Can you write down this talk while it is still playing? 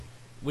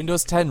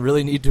Windows 10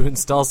 really need to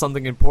install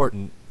something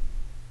important.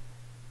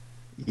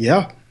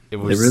 Yeah, they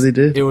really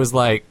did. It was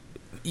like,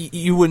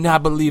 you would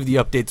not believe the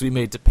updates we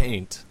made to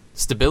Paint.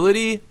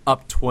 Stability,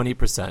 up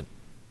 20%.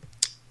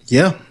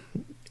 Yeah.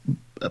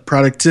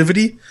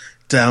 Productivity,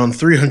 down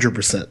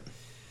 300%.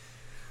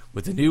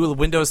 With the new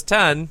Windows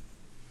 10,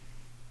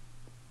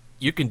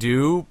 you can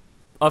do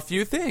a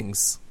few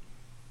things.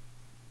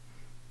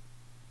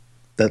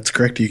 That's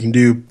correct. You can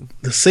do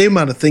the same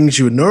amount of things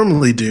you would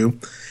normally do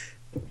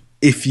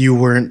if you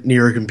weren't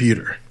near a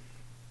computer.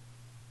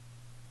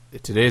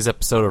 Today's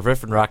episode of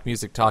Riff and Rock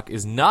Music Talk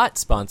is not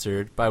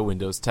sponsored by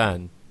Windows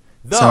 10.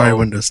 Though, sorry,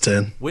 Windows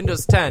 10.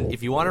 Windows 10,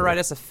 if you want to write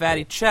us a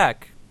fatty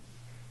check,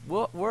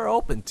 we're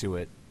open to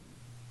it.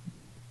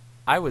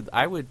 I would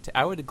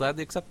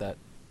gladly accept that.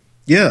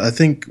 Yeah, I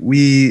think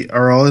we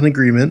are all in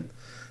agreement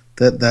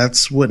that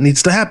that's what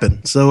needs to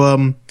happen.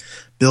 So,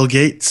 Bill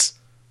Gates,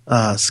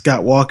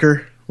 Scott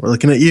Walker, we're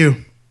looking at you.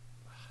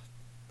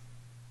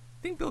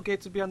 Think Bill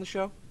Gates would be on the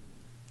show?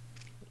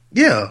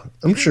 Yeah,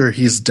 I'm sure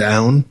he's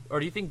down. Or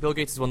do you think Bill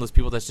Gates is one of those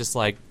people that's just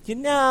like, you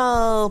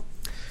know,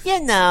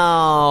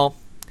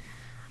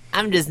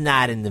 I'm just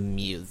not in the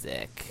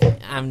music.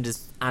 I'm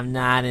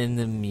not in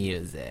the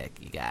music,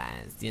 you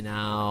guys, you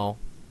know?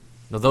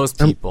 No, those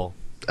people.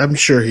 I'm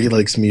sure he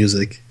likes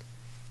music.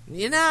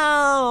 You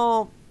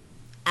know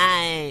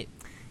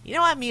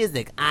what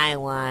music I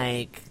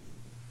like?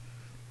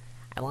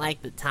 I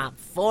like the top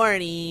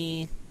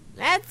 40.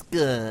 That's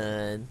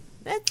good.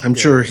 I'm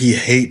sure he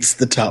hates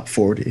the top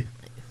 40.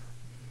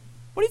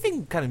 What do you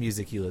think kind of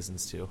music he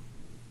listens to?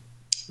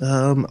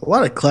 A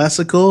lot of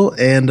classical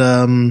and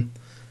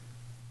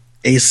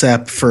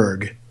ASAP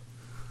Ferg.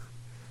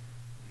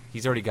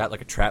 He's already got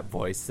like a trap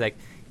voice. It's like,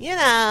 you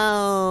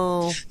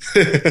know,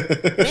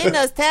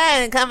 Windows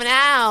 10 coming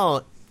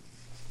out.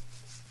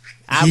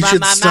 I'll He run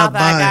should my stop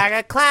mouth by. like I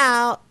got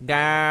clout,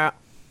 girl.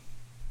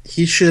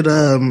 He should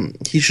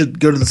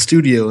go to the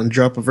studio and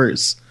drop a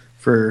verse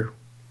for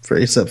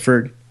ASAP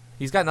Ferg.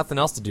 He's got nothing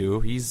else to do.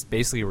 He's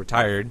basically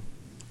retired.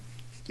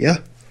 Yeah.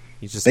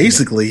 He's just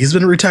basically he's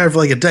been retired for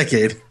like a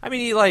decade. I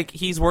mean,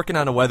 he's working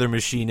on a weather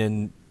machine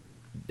and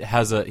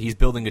he's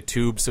building a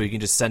tube so he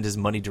can just send his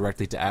money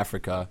directly to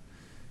Africa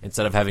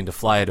instead of having to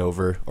fly it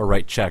over or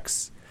write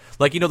checks.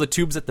 Like, you know, the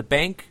tubes at the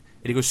bank,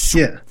 and he goes,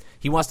 yeah.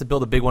 He wants to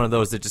build a big one of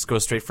those that just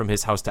goes straight from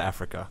his house to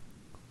Africa.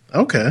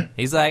 Okay.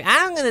 He's like,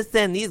 I'm gonna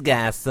send these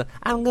guys some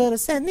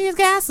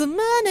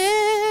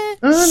money.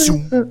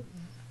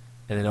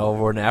 And then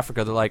over in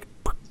Africa, they're like,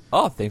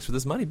 oh, thanks for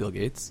this money, Bill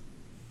Gates.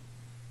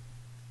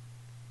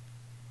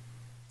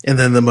 And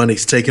then the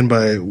money's taken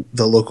by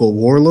the local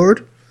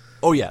warlord?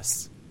 Oh,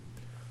 yes.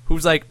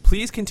 Who's like,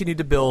 please continue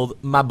to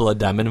build my blood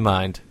diamond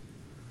mine.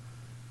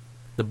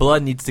 The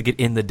blood needs to get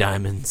in the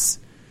diamonds.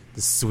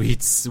 The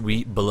sweet,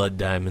 sweet blood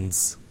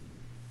diamonds.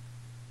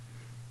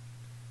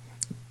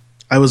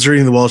 I was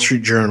reading the Wall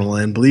Street Journal,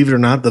 and believe it or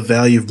not, the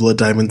value of blood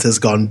diamonds has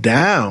gone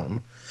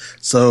down.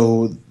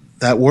 So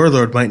that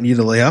warlord might need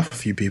to lay off a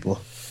few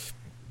people.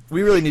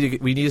 We really need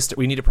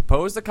to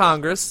propose to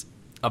Congress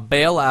a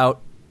bailout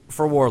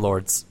for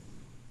warlords.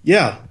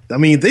 Yeah, I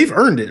mean they've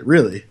earned it,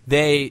 really.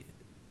 They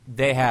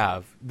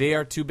have. They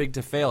are too big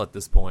to fail at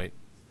this point.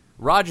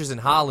 Rogers and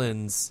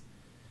Hollins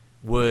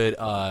would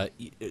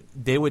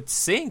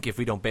sink if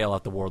we don't bail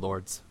out the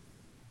warlords.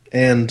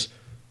 And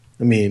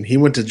I mean, he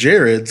went to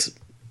Jared's.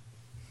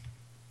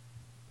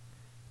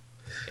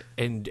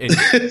 And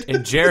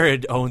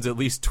Jared owns at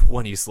least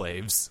 20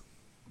 slaves.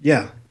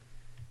 Yeah.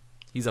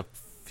 He's a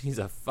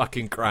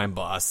fucking crime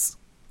boss.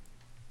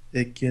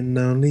 It can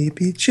only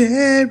be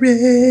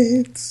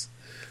Jared's.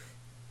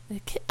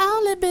 It can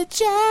only be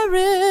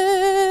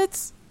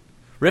Jared's.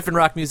 Riff and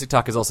Rock Music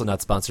Talk is also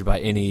not sponsored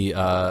by any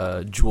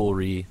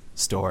jewelry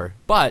store,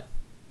 but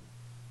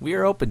we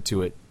are open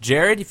to it.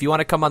 Jared, if you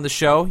want to come on the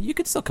show, you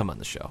can still come on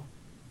the show.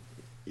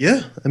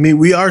 Yeah, I mean,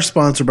 we are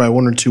sponsored by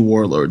one or two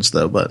warlords,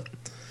 though, but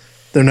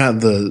they're not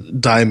the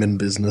diamond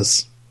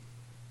business.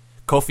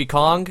 Kofi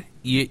Kong,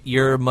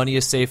 your money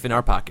is safe in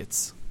our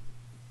pockets.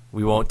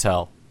 We won't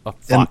tell. Oh,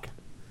 fuck.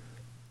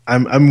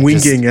 And I'm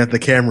winking at the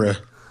camera.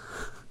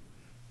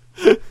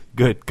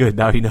 Good.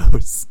 Now he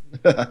knows.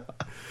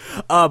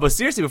 But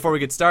seriously, before we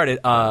get started,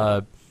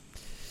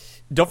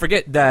 don't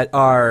forget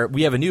that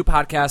we have a new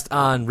podcast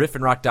on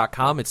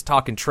riffandrock.com. It's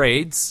Talkin'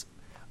 Trades.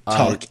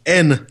 Talk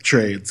and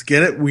Trades.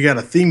 Get it? We got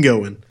a theme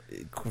going.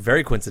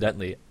 Very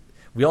coincidentally.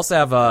 We also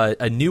have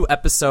a new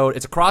episode.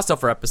 It's a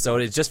crossover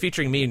episode. It's just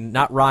featuring me,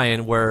 not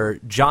Ryan, where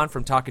John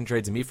from Talkin'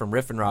 Trades and me from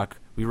Riff and Rock,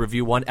 we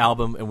review one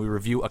album and we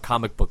review a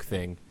comic book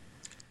thing.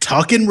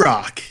 Talkin'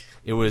 Rock.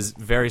 It was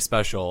very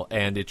special,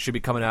 and it should be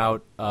coming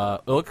out.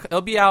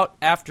 It'll be out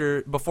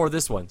before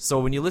this one. So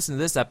when you listen to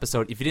this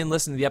episode, if you didn't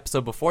listen to the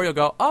episode before, you'll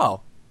go,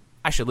 oh,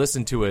 I should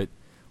listen to it.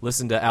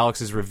 Listen to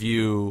Alex and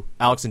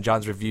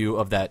John's review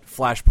of that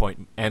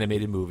Flashpoint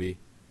animated movie.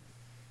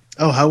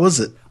 Oh, how was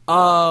it?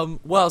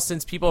 Well,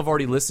 since people have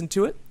already listened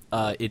to it,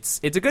 it's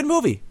a good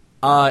movie.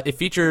 It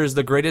features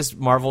the greatest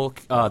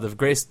comic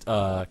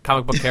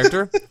book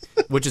character,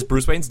 which is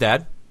Bruce Wayne's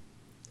dad.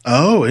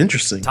 Oh,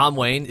 interesting. Tom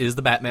Wayne is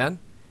the Batman,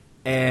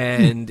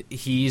 and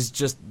he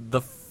just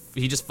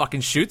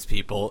fucking shoots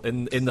people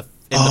in the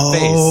face.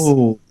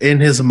 Oh,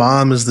 and his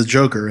mom is the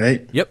Joker,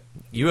 right? Yep.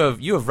 You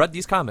have read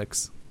these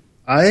comics.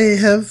 I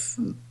have,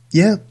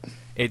 yeah.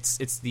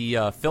 It's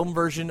the film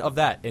version of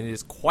that, and it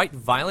is quite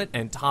violent.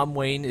 And Tom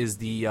Wayne is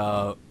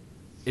the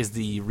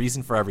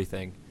reason for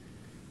everything.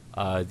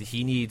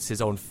 He needs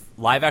his own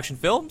live action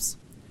films.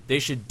 They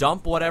should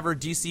dump whatever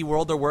DC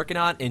world they're working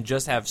on and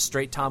just have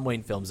straight Tom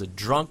Wayne films. A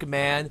drunk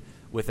man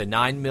with a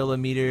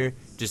 9mm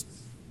just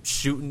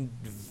shooting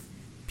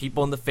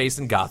people in the face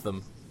in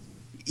Gotham.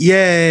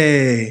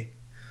 Yay!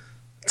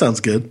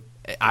 Sounds good.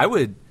 I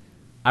would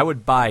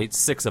buy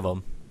 6 of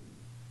them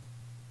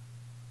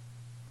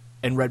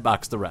and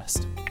Redbox the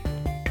rest.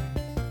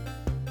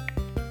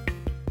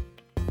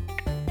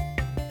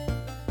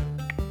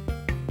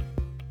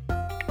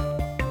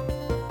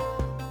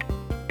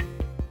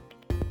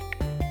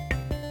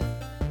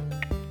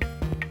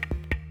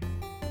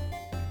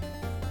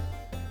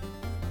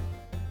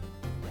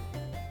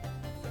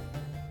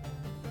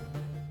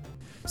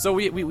 So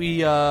we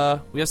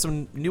have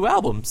some new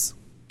albums.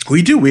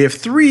 We do. We have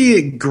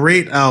 3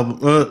 great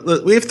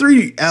albums. We have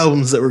 3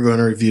 albums that we're going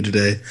to review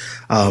today.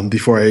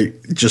 Before I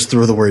just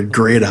throw the word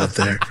 "great" out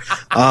there,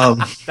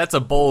 That's a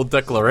bold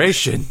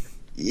declaration.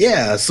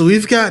 yeah. So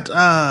we've got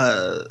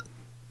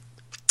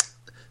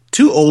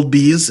 2 old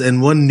bees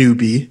and 1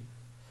 newbie.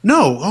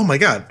 No, oh my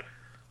god.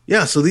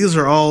 Yeah. So these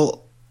are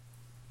all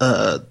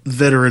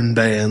veteran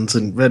bands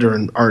and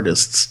veteran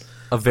artists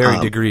Of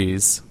varying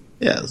degrees.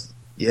 Yes.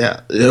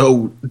 Yeah.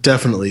 Oh,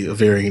 definitely of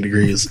varying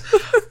degrees.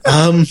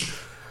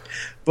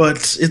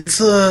 But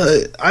it's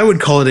I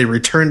would call it a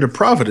return to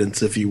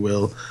Providence, if you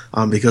will,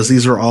 because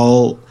these are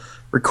all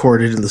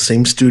recorded in the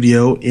same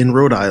studio in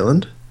Rhode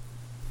Island.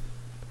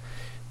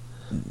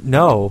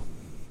 No.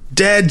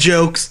 Dad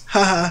jokes.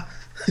 Haha.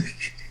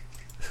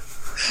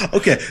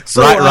 Okay.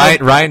 So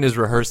Ryan is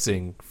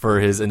rehearsing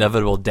for his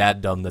inevitable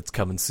daddom that's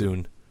coming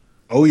soon.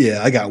 Oh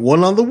yeah, I got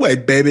one on the way,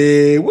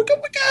 baby.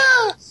 Wicka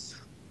wicka.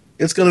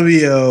 It's gonna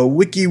be a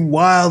wiki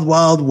wild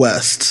wild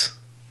west.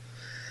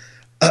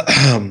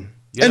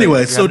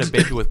 Anyway, so having a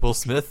baby with Will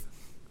Smith.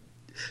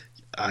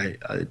 I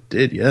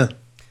did, yeah.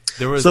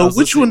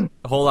 Which one?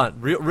 Hold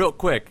on, real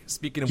quick.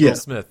 Speaking of Will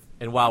Smith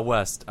and Wild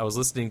West, I was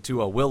listening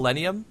to Will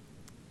Lennium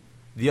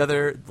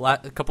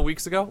a couple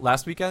weeks ago,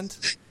 last weekend.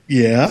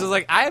 Yeah, I was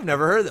like, I have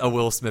never heard a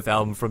Will Smith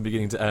album from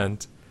beginning to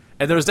end.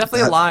 And there was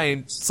definitely a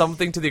line,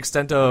 something to the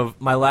extent of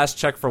my last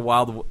check for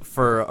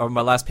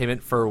my last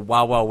payment for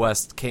Wild Wild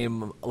West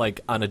came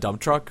like on a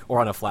dump truck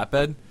or on a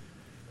flatbed.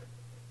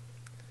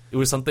 It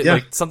was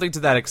something something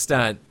to that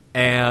extent,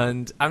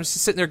 and I'm just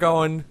sitting there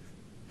going,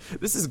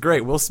 "This is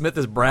great." Will Smith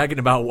is bragging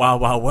about Wild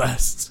Wild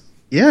West.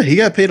 Yeah, he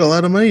got paid a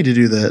lot of money to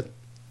do that,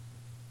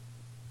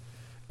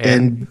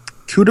 and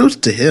kudos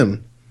to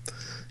him.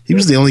 He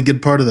was the only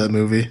good part of that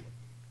movie.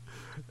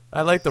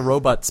 I like the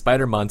robot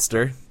spider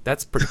monster.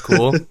 That's pretty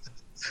cool.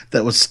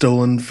 That was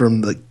stolen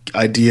from the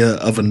idea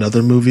of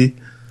another movie.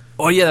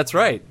 Oh yeah, that's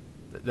right.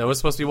 That was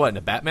supposed to be what, in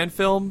a Batman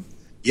film?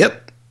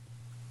 Yep.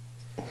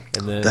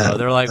 And then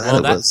they're like,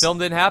 well, that film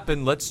didn't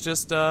happen. Let's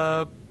just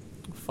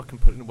fucking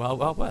put it in Wild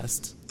Wild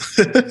West.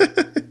 That's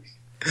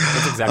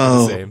exactly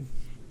the same.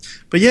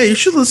 But yeah, you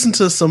should listen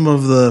to some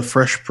of the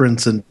Fresh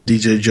Prince and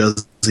DJ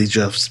Jazzy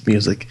Jeff's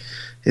music.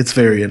 It's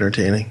very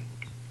entertaining.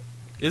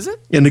 Is it?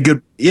 In a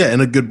good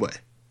way.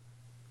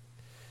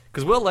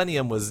 Because Will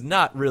Lennium was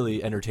not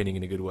really entertaining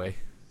in a good way.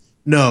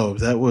 No,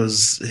 that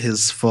was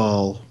his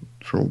fall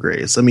from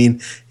grace. I mean,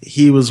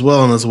 he was well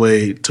on his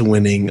way to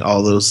winning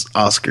all those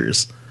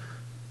Oscars.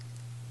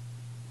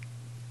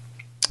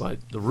 But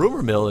the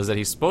rumor mill is that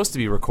he's supposed to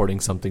be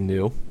recording something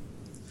new.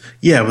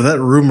 Yeah, but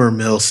that rumor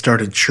mill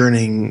started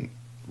churning,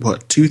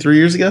 2-3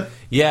 years ago?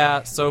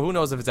 Yeah, so who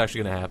knows if it's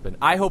actually going to happen.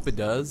 I hope it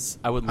does.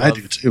 I would love I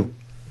do too.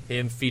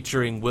 Him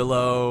featuring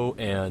Willow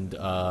and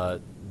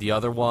the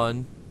other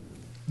one.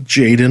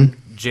 Jaden,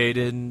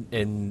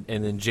 and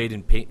then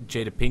Jada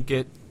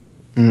Pinkett.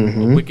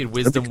 Mm-hmm. A Wicked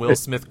Wisdom Will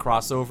Smith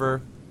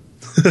crossover.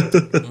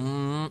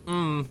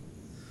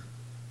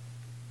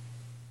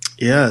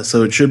 Yeah,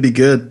 so it should be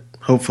good,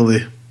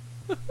 hopefully.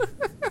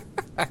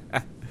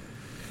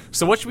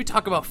 So what should we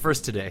talk about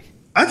first today?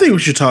 I think we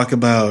should talk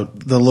about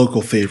the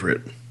local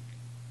favorite.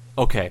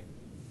 Okay.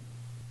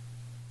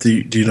 Do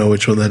you know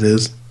which one that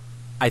is?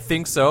 I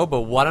think so,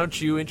 but why don't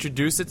you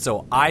introduce it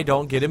so I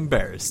don't get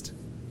embarrassed?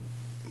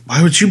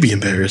 Why would you be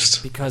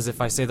embarrassed? Because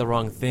if I say the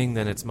wrong thing,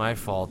 then it's my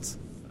fault.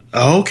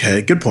 Oh,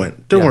 okay, good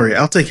point. Don't worry,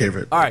 I'll take care of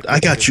it. All right, I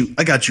got you,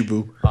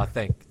 boo.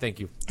 Thank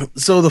you.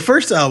 So the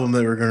first album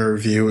that we're going to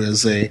review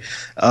is an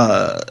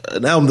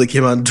album that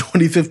came out in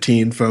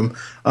 2015 from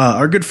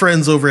our good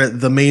friends over at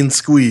The Main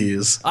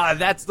Squeeze.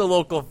 That's the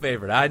local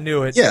favorite. I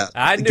knew it. Yeah,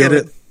 I knew get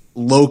it.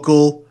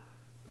 Local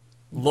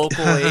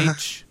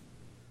H.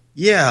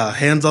 Yeah,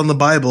 hands on the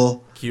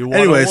Bible. Q101.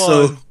 Anyway,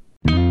 so.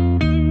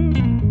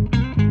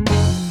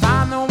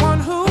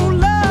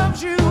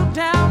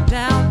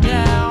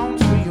 Down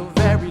to your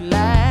very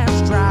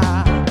last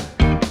drop.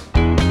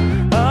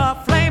 A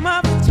flame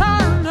of the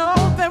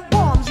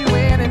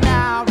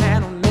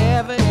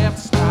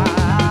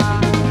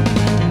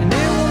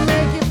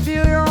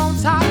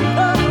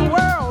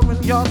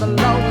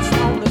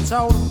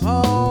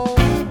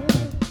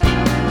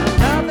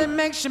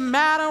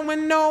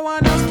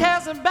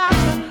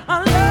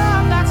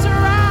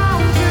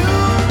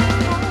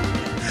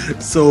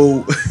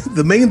So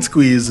the Main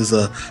Squeeze is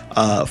a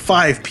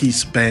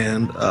 5-piece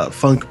band,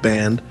 funk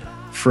band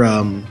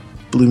from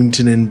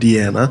Bloomington,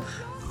 Indiana,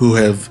 who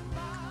have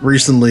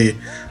recently,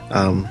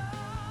 or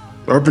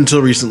up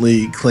until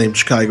recently, claimed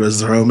Chicago as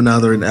their home, and now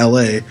they're in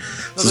LA.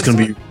 So it's going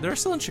to be. They're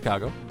still in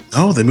Chicago.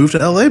 Oh, they moved to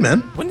LA,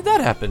 man. When did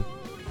that happen?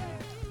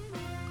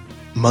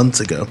 Months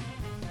ago.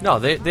 No,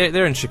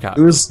 they're in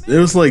Chicago. It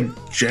was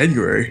like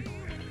January.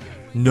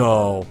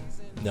 No.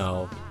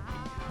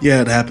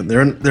 Yeah, it happened.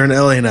 They're in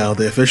LA now.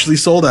 They officially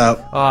sold out.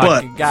 Oh,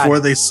 but God before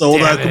they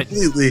sold out damn it.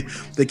 completely,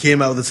 they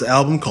came out with this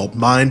album called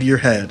Mind Your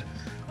Head.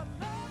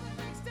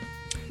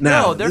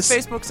 Now, No, their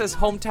Facebook says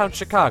hometown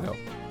Chicago.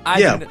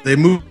 They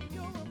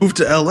moved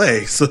to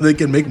LA so they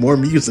can make more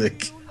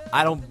music.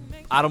 I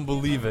don't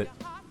believe it.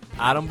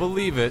 I don't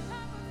believe it.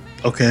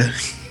 Okay.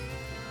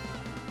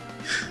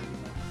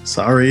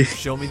 Sorry.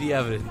 Show me the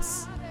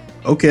evidence.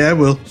 Okay, I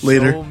will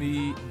later. Show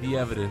me the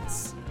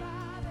evidence.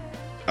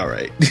 All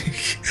right.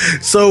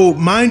 So,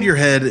 Mind Your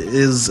Head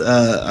is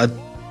a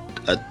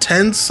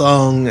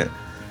 10-song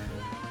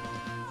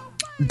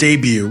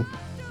debut.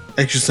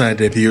 Actually, it's not a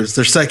debut. It's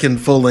their second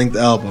full-length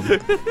album.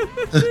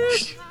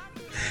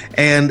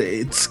 And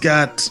it's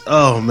got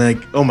oh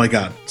my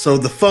god. So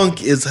the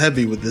funk is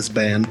heavy with this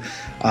band.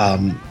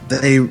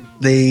 They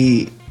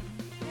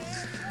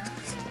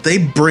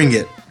bring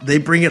it. They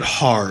bring it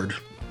hard.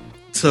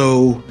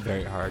 So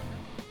Very hard.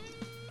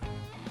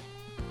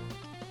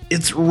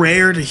 it's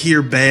rare to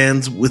hear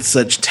bands with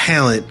such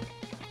talent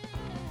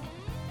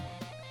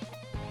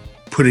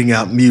putting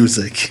out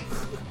music.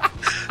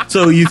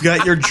 So you've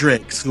got your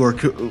Drakes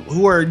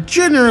who are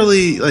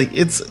generally like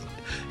it's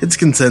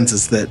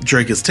consensus that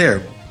Drake is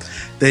terrible.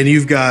 Then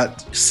you've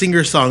got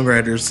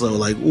singer-songwriters, so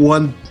like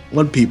one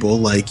people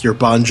like your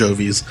Bon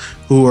Jovis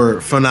who are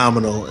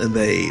phenomenal and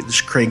they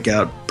just crank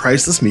out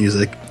priceless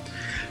music.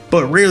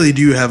 But rarely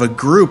do you have a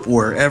group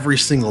where every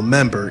single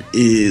member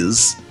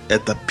is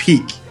at the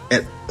peak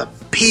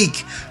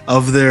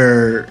of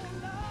their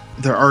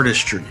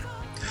artistry.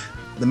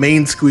 The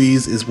Main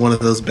Squeeze is one of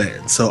those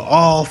bands. So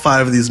all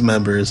 5 of these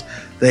members,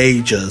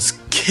 they just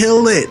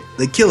kill it.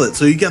 They kill it.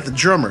 So you got the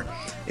drummer,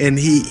 and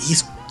he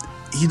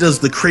does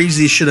the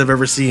craziest shit I've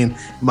ever seen in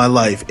my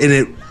life, and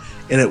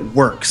it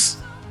works.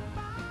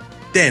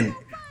 Then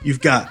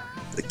you've got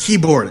the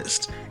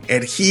keyboardist,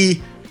 and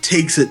he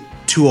takes it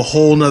to a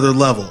whole nother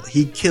level.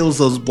 He kills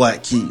those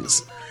black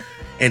keys,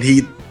 and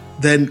he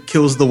then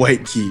kills the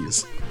white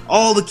keys.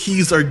 All the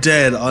keys are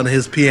dead on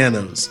his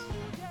pianos.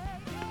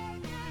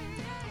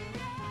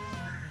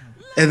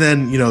 And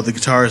then, the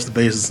guitarist, the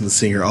bassist, and the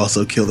singer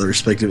also kill their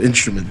respective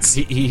instruments.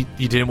 You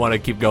didn't want to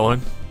keep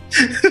going?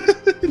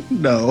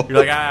 No.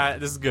 You're like,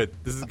 this is good.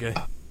 This is good.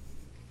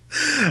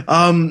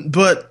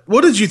 But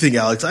what did you think,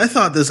 Alex? I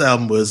thought this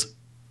album was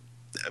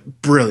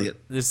brilliant.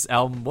 This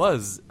album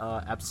was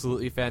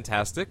absolutely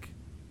fantastic.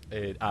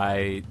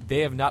 They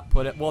have not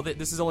put it. Well,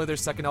 this is only their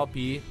second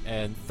LP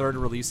and third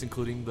release,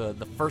 including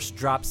the First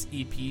Drops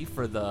EP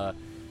for the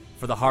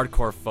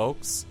hardcore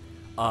folks.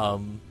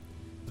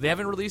 They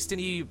haven't released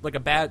any They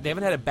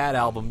haven't had a bad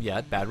album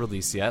yet, bad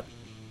release yet.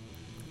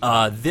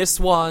 This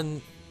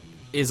one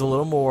is a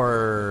little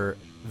more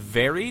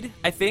varied,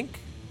 I think.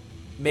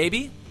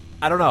 Maybe,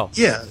 I don't know.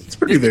 Yeah, it's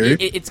pretty varied.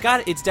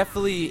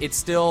 It's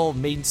still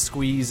Main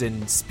Squeeze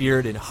and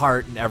spirit and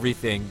heart and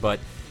everything, but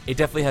it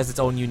definitely has its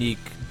own unique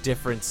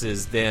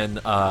differences than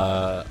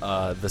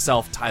the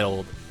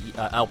self-titled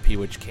LP,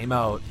 which came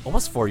out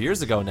almost 4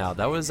 years ago now.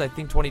 That was, I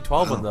think,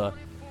 2012 when the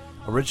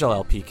original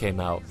LP came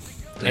out.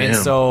 Damn. And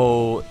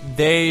so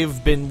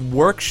they've been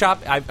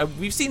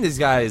we've seen these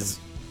guys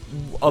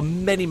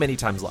many, many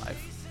times live.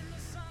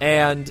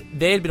 And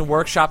they had been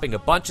workshopping a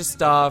bunch of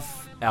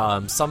stuff.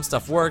 Some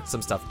stuff worked,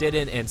 some stuff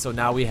didn't. And so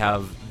now we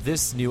have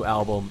this new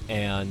album.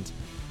 And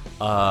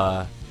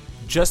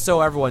just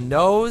so everyone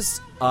knows,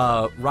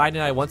 Ryan and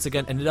I once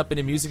again ended up in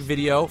a music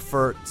video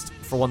for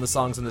one of the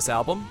songs in this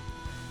album,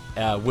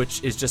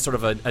 which is just sort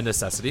of a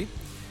necessity.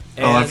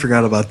 And, I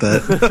forgot about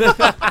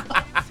that.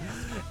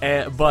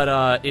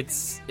 But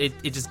it's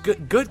just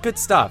good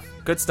stuff.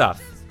 Good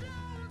stuff.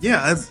 Yeah,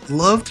 I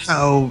loved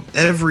how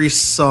every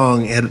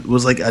song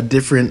was like a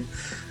different.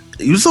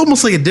 It was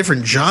almost like a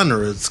different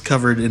genre. It's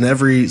covered in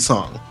every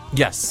song.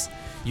 Yes,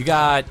 you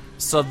got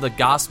some of the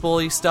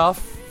gospel-y stuff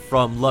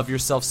from "Love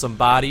Yourself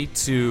Somebody"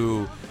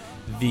 to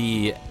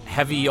the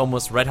heavy,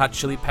 almost Red Hot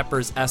Chili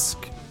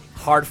Peppers-esque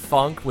hard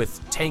funk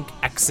with Tank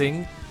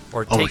Xing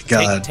or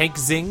Tank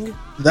Zing.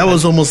 That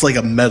was almost like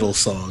a metal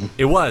song.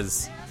 It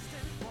was.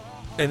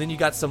 And then you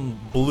got some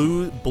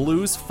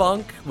blues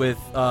funk with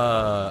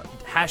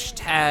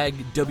hashtag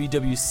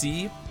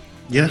WWC.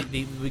 Yeah.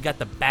 We got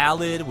the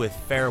ballad with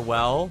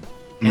Farewell.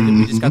 And then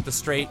we just got the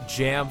straight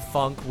jam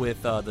funk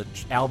with the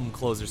album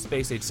closer,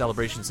 Space Age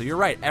Celebration. So you're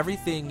right.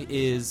 Everything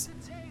is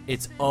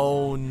its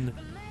own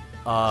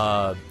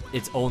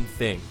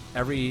thing.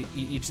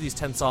 Each of these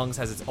 10 songs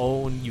has its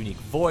own unique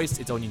voice,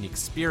 its own unique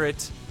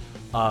spirit.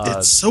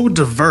 It's so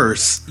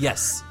diverse.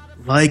 Yes.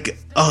 Like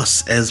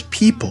us as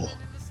people.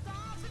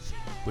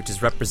 which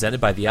is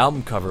represented by the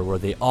album cover where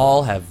they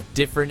all have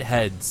different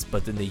heads,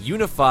 but then they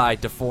unify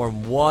to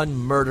form one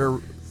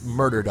murder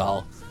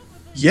doll.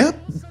 Yep,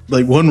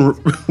 like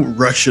one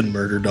Russian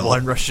murder doll.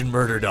 One Russian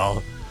murder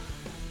doll.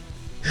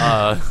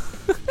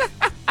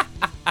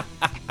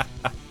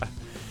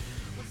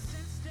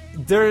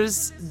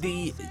 There's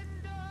the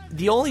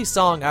only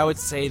song I would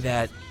say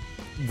that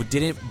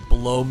didn't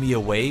blow me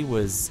away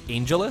was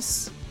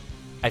Angelus.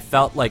 I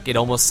felt like it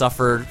almost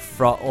suffered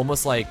from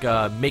almost like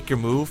Make Your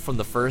Move from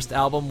the first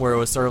album, where it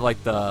was sort of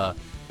like the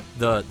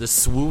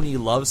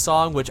swoony love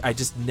song, which I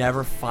just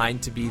never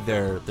find to be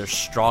their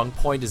strong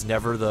point, is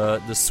never the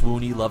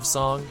swoony love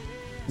song.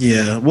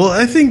 Yeah, well,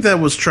 I think that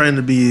was trying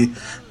to be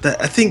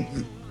that. I think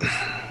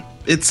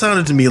it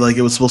sounded to me like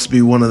it was supposed to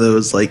be one of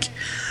those like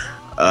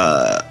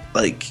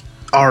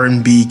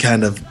R&B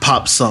kind of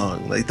pop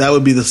song. Like that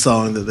would be the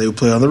song that they would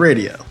play on the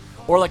radio,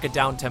 or like a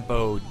down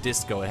tempo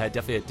disco. It had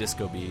definitely a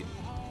disco beat.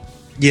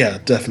 Yeah,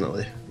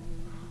 definitely.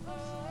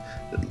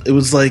 It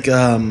was like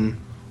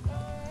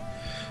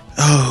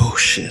oh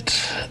shit,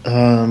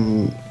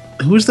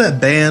 who's that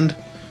band?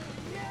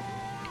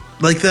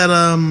 Like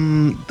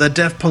that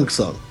Daft Punk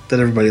song that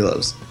everybody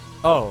loves.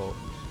 Oh,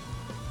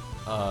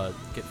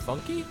 Get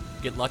Funky?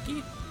 Get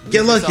Lucky?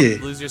 Get Lucky.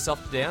 Lose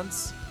Yourself to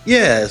Dance?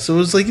 Yeah, so it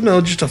was like,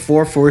 just a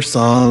 4/4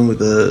 song with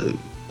the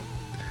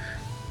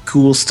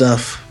cool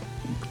stuff,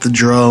 the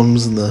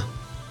drums and the.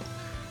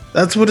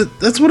 That's what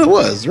it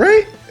was,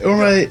 right? All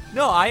right.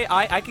 No,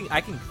 I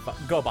can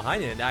go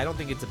behind it. I don't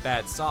think it's a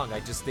bad song. I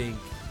just think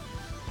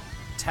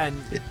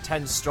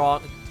 10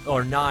 strong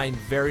or 9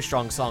 very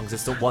strong songs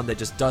is the one that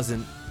just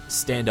doesn't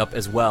stand up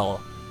as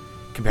well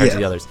compared to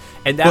the others.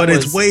 And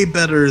it's way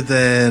better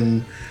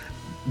than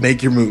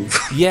Make Your Move.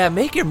 Yeah,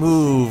 Make Your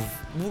Move.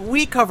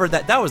 We covered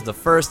that. That was the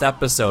first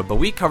episode, but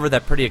we covered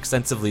that pretty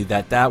extensively.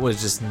 That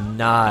was just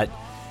not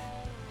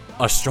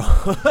a strong.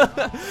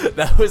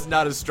 That was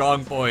not a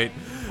strong point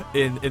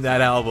in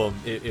that album.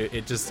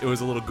 It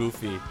was a little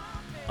goofy.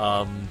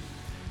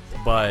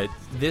 But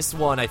this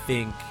one, I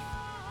think,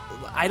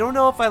 I don't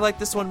know if I like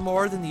this one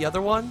more than the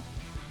other one.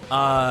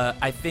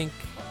 I think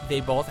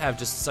they both have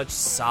just such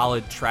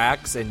solid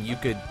tracks, and you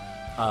could.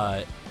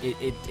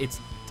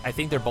 It's. I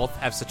think they both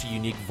have such a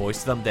unique voice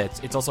to them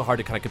that it's also hard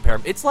to kind of compare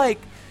them. It's like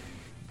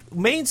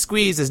Main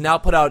Squeeze has now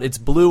put out its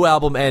Blue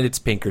album and its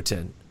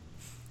Pinkerton.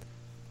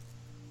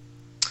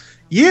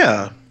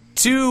 Yeah.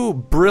 2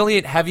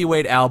 brilliant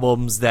heavyweight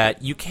albums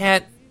that you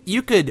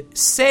could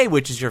say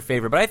which is your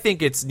favorite, but I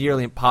think it's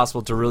nearly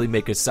impossible to really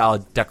make a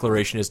solid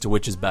declaration as to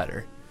which is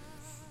better.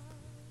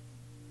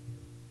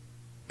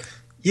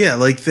 Yeah,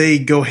 like they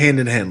go hand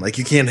in hand. Like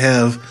you can't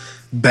have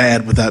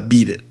bad without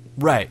beat it.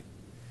 Right.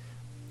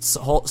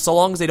 So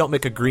long as they don't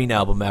make a Green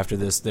album after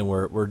this, then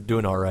we're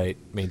doing all right.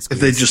 Main Squeeze.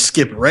 If they just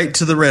skip right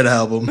to the Red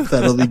album,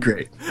 that'll be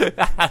great.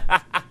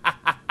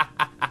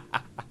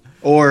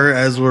 Or,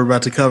 as we're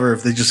about to cover,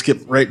 if they just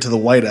skip right to the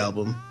White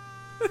album.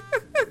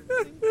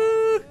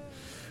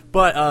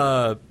 But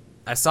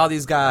I saw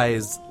these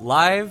guys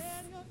live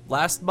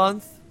last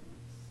month,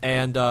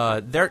 and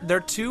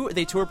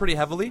they tour pretty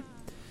heavily.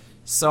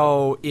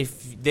 So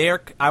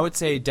I would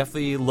say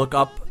definitely look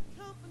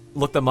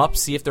them up,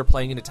 see if they're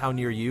playing in a town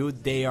near you.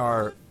 They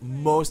are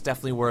most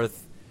definitely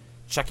worth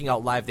checking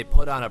out live. They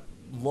put on a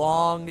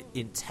long,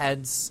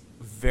 intense,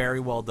 very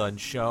well done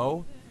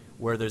show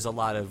where there's a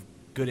lot of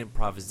good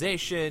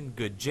improvisation,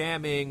 good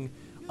jamming,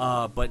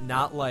 but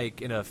not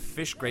like in a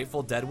Fish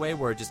Grateful Dead way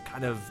where it just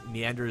kind of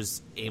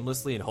meanders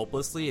aimlessly and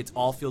hopelessly. It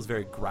all feels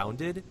very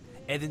grounded.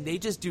 And then they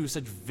just do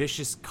such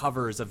vicious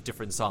covers of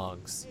different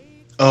songs.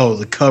 Oh,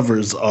 the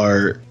covers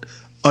are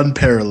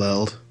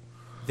unparalleled.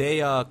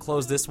 They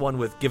closed this one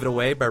with Give It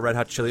Away by Red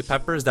Hot Chili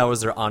Peppers. That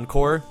was their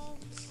encore.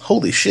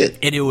 Holy shit.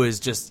 And it was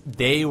just,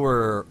 the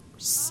word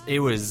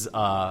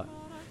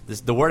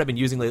I've been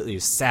using lately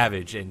is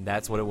savage, and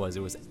that's what it was.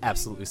 It was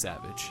absolutely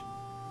savage.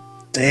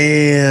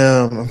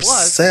 Damn, I'm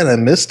sad I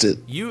missed it.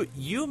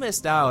 You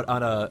missed out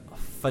on a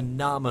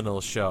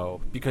phenomenal show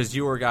because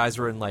you guys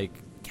were in like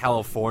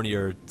California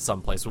or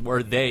someplace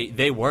where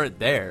they weren't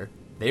there.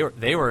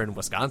 They were in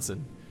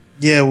Wisconsin.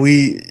 Yeah,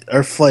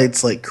 our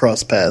flights like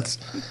cross paths.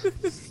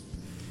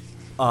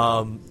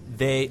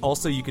 They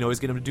also, you can always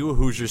get them to do a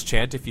Hoosiers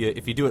chant if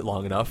you do it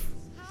long enough.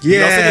 Yeah.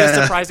 You also get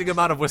a surprising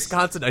amount of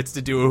Wisconsinites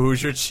to do a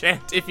Hoosier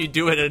chant if you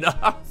do it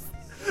enough.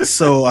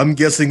 So I'm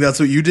guessing that's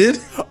what you did?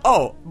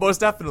 Oh, most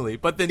definitely.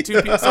 But then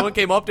someone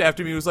came up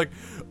after me and was like,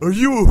 "Are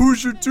you a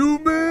Hoosier too,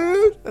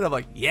 man?" And I'm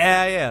like,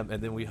 "Yeah, I am."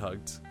 And then we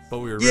hugged. But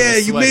we were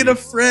really sweaty. You made a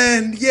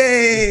friend.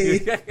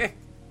 Yay.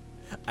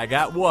 I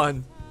got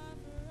one.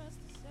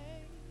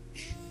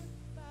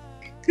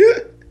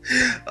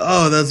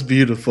 Oh, that's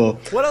beautiful.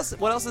 What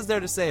else is there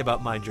to say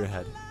about Mind Your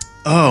Head?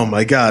 Oh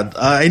my god,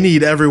 I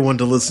need everyone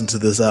to listen to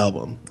this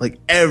album. Like,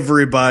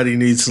 everybody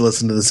needs to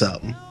listen to this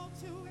album.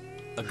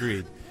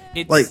 Agreed.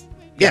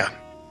 Yeah.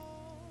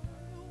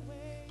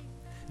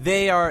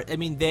 They are,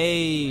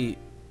 they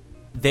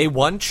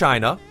won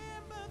China.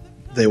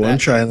 They won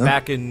China.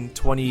 Back in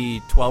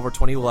 2012 or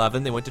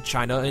 2011, they went to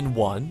China and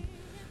won.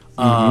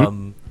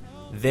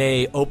 Mm-hmm.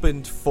 They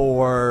opened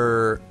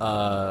for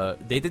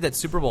they did that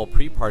Super Bowl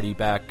pre-party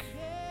back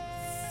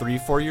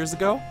 3-4 years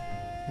ago.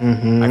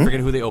 Mm-hmm. I forget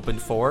who they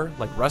opened for,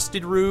 like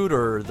Rusted Root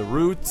or The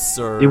Roots,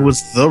 or It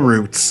was The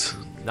Roots.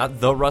 not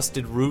The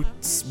Rusted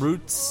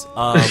Roots.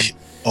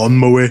 On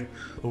my way.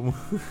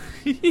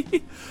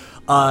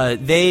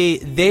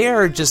 They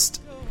are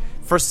just,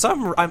 for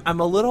some, I'm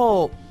a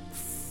little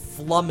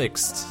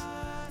flummoxed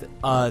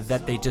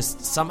that they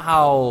just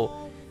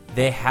somehow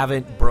they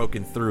haven't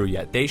broken through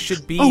yet. They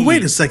should be. Oh,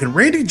 wait a second.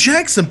 Randy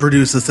Jackson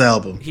produced this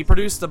album. He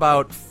produced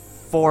about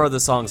 4 of the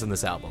songs in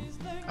this album.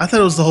 I thought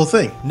it was the whole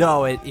thing.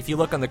 No, if you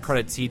look on the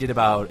credits, he did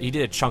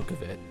a chunk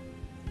of it.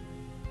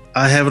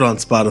 I have it on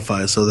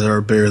Spotify, so there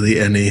are barely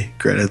any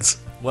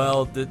credits.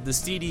 Well, the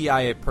CD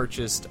I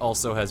purchased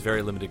also has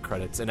very limited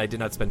credits, and I did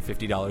not spend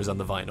 $50 on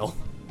the vinyl.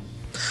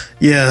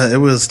 Yeah, it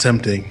was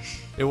tempting.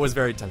 It was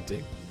very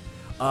tempting.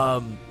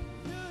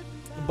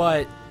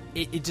 But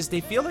it just,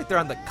 they feel like they're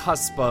on the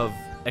cusp of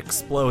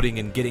exploding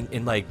and getting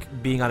in,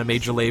 like, being on a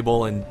major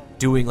label and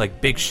doing,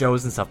 like, big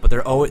shows and stuff, but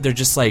they're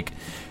just, like,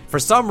 for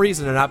some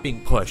reason they're not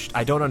being pushed.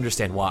 I don't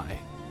understand why.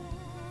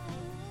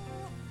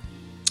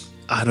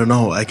 I don't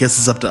know. I guess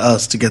it's up to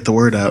us to get the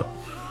word out.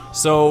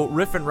 So,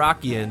 Riffin'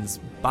 Rockians,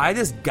 buy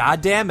this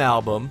goddamn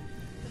album,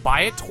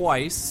 buy it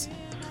twice.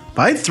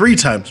 Buy it 3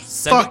 times.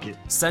 Fuck it.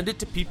 Send it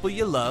to people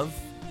you love.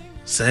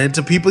 Send it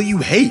to people you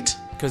hate.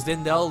 Because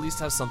then they'll at least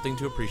have something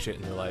to appreciate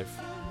in their life.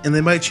 And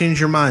they might change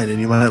your mind and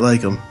you might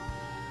like them.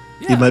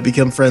 Yeah. You might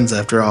become friends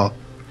after all.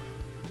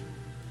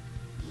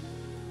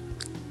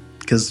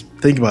 Because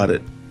think about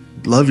it.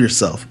 Love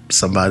yourself,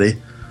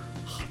 somebody.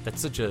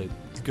 That's such a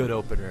good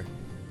opener.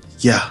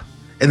 Yeah.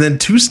 And then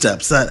 2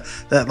 Steps, that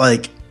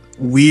like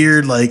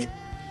weird like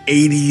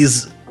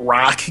 80s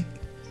rock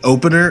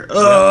opener.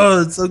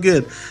 Oh, it's so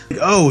good. Like,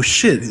 oh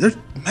shit,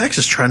 Max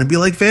is trying to be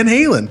like Van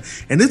Halen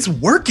and it's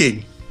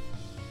working.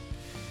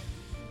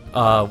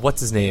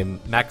 What's his name?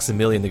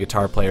 Maximilian, the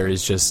guitar player,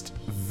 is just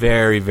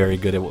very, very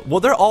good at.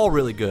 Well, they're all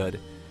really good.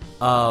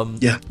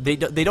 Yeah. They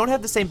don't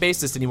have the same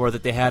bassist anymore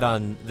that they had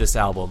on this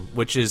album,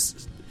 which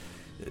is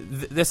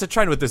that's a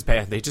trend with this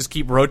band. They just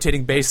keep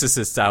rotating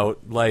bassists out,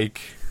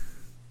 like,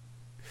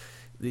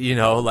 you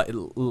know,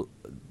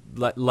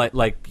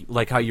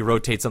 like how you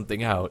rotate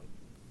something out,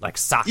 like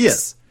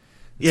socks.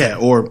 Yeah,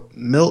 or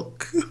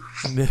milk.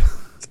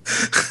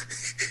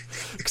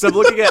 Because I'm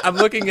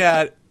looking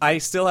at. I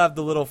still have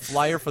the little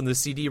flyer from the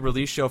CD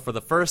release show for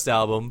the first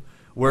album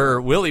where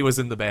Willie was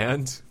in the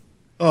band.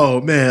 Oh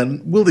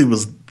man, Willie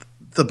was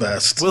the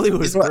best. Willie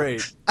was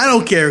great. I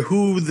don't care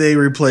who they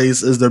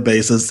replace as their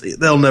bassist;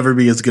 they'll never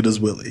be as good as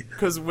Willie.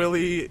 Because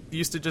Willie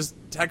used to just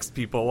text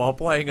people while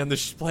playing on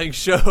playing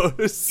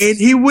shows, and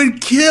he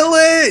would kill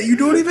it. You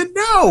don't even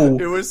know.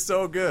 It was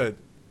so good.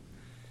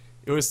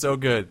 It was so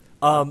good.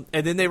 And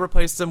then they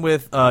replaced him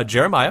with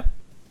Jeremiah.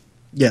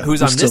 Yeah,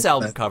 who's on this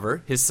album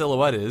cover. His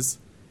silhouette is.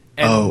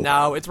 And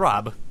now it's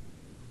Rob.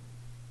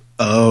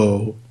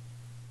 Oh.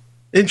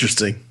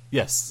 Interesting.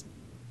 Yes.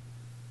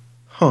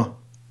 Huh.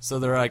 So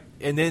they're like,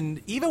 and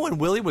then even when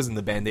Willie was in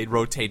the band, they'd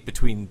rotate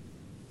between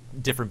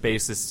different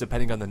bassists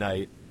depending on the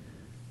night.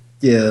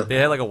 Yeah. They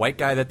had like a white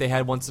guy that they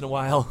had once in a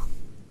while.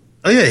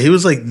 Oh yeah, he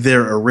was like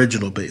their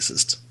original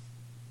bassist.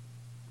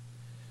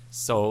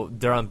 So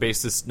they're on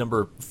bassist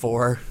number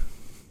 4.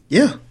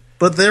 Yeah.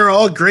 But they're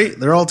all great.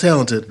 They're all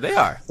talented. They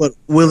are. But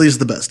Willie's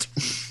the best.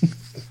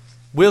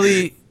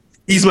 Willie.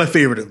 He's my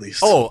favorite, at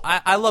least. Oh,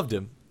 I loved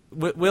him.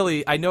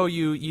 Willie, I know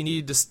you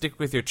needed to stick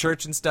with your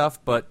church and stuff,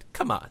 but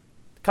come on.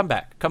 Come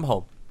back. Come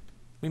home.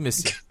 We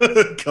miss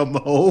you. Come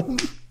home?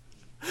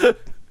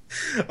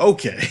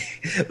 Okay.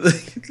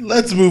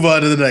 Let's move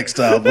on to the next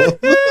album.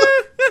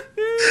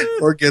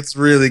 Or it gets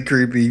really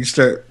creepy. You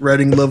start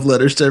writing love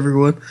letters to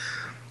everyone.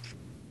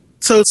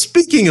 So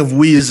speaking of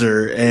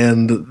Weezer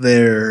and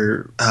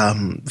their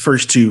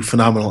first 2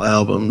 phenomenal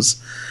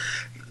albums,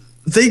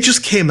 they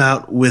just came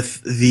out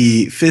with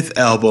the 5th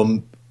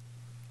album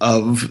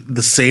of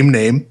the same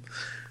name,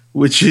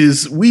 which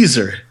is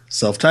Weezer,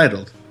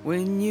 self-titled.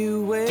 When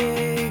you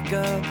wake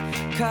up,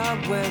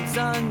 cobwebs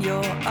on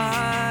your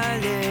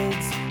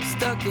eyelids,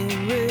 stuck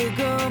in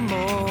rigor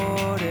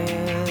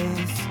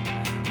mortis.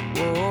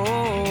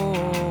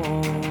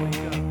 Whoa,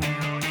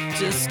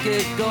 just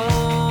get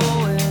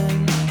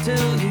going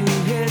till you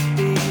hit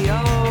the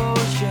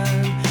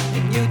ocean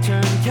and you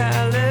turn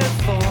Californian.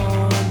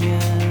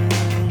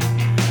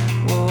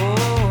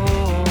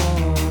 Whoa,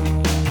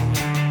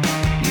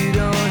 you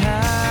don't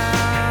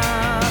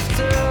have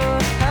to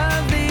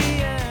have the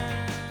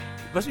end.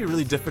 It must be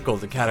really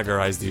difficult to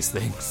categorize these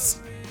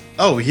things.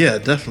 Oh, yeah,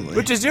 definitely.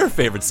 Which is your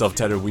favorite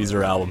self-titled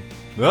Weezer album?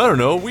 I don't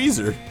know,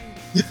 Weezer.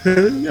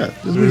 Yeah,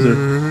 it's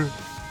Weezer.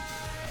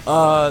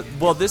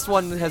 Well, this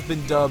one has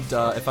been dubbed,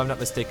 if I'm not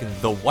mistaken,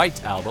 the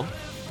White Album.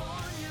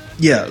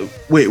 Yeah,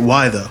 wait,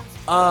 why though?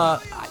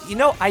 You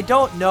know, I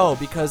don't know,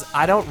 because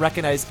I don't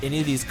recognize any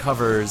of these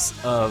covers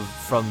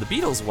from the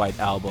Beatles' White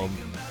Album.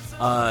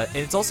 And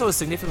it's also a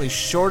significantly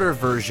shorter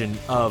version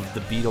of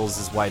the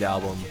Beatles' White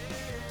Album.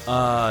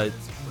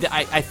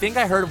 I think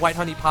I heard Wild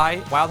Honey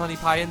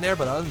Pie in there,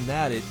 but other than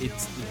that,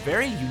 it's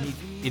very unique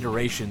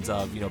iterations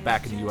of,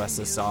 back in the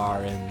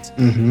USSR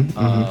and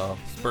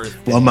Birth.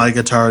 While My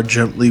Guitar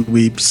Gently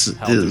Weeps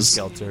Helter is...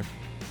 Skelter.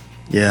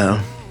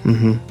 Yeah.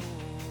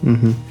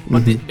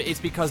 But it's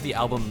because the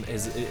album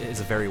is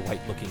a very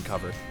white-looking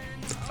cover.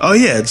 Oh,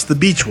 yeah, it's the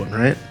beach one,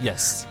 right?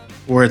 Yes.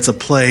 Where it's a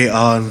play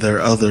on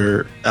their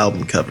other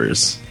album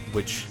covers.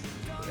 Which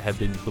have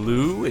been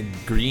blue and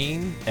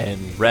green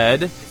and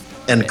red.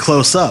 And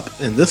close up.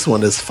 And this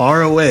one is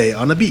far away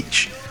on a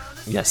beach.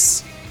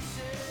 Yes.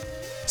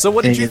 So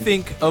what did you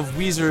think of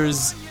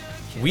Weezer's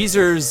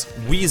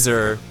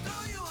Weezer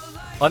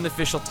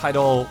unofficial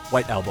title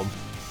White Album?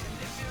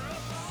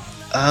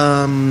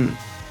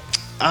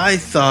 I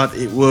thought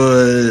it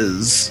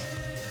was...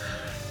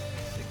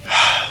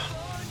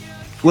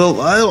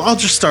 Well, I'll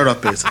just start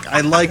off basic.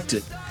 I liked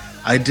it.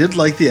 I did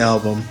like the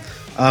album.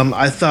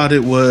 I thought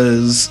it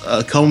was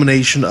a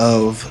culmination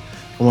of,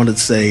 I wanted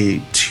to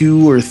say,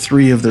 2 or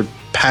 3 of their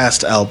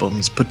past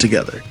albums put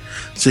together.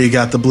 So you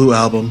got the Blue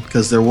Album,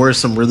 because there were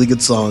some really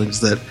good songs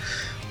that,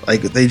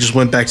 like, they just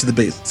went back to the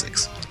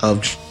basics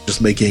of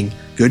just making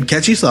good,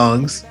 catchy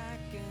songs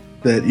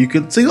that you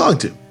could sing along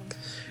to.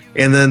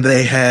 And then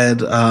they had,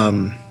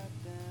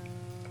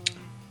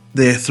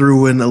 they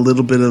threw in a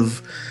little bit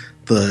of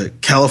the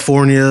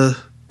California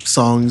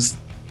songs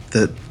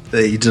that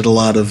they did a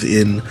lot of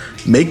in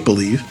Make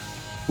Believe,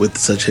 with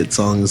such hit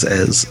songs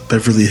as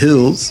Beverly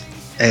Hills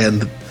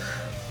and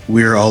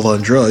We're All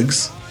on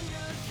Drugs,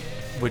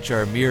 which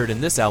are mirrored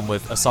in this album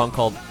with a song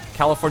called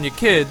California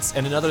Kids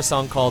and another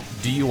song called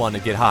Do You Want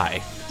to Get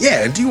High?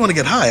 Yeah, and Do You Want to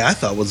Get High, I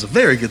thought was a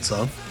very good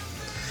song.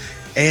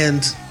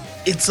 And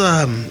it's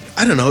I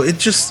don't know,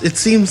 it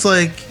seems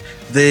like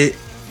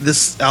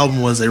this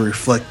album was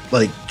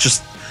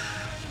just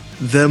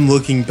them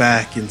looking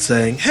back and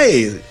saying,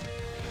 hey,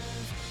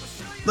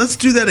 let's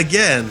do that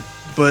again,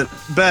 but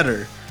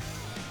better.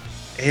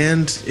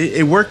 And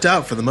it worked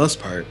out for the most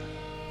part.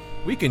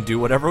 We can do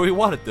whatever we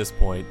want at this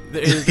point.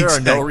 There are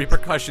no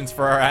repercussions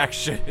for our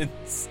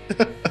actions.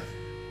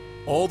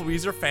 Old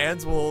Weezer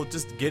fans will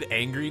just get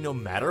angry no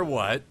matter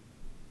what.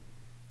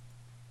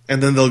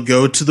 And then they'll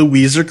go to the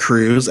Weezer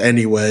cruise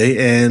anyway,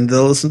 and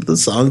they'll listen to the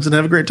songs and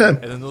have a great time.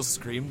 And then they'll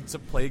scream to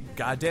play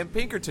goddamn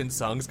Pinkerton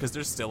songs because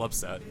they're still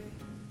upset.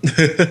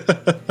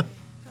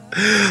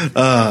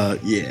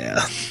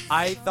 Yeah.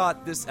 I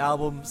thought this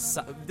album...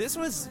 This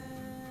was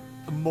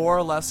more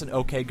or less an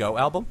OK Go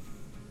album.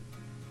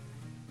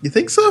 You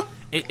think so?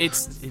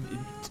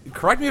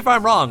 Correct me if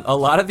I'm wrong. A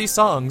lot of these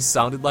songs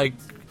sounded like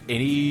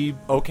any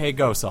OK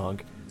Go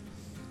song.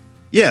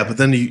 Yeah, but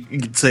then you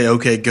could say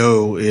OK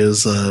Go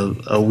is a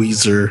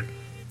Weezer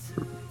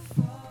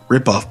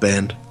ripoff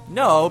band.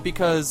 No,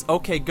 because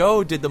OK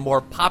Go did the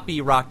more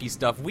poppy, rocky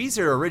stuff.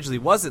 Weezer originally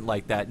wasn't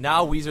like that.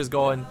 Now Weezer's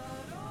going,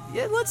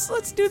 yeah,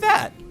 let's do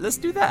that. Let's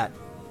do that.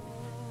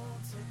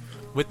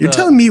 You're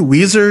telling me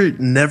Weezer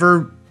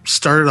never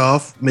started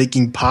off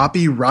making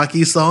poppy,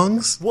 rocky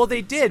songs? Well,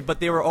 they did, but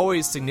they were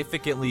always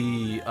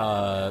significantly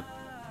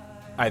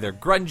either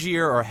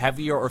grungier or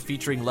heavier or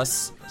featuring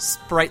less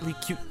sprightly,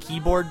 cute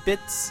keyboard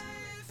bits.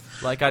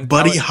 Like on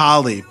Buddy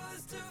Holly.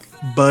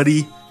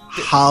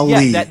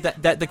 Yeah,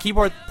 that the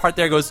keyboard part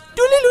there goes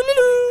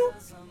doo-loo-loo-loo-loo.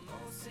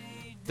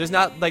 There's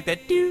not like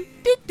that do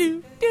do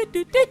do do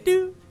do do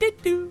do do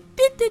do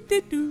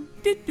do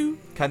do do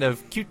kind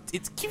of cute.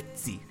 It's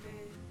cutesy.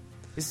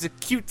 This is a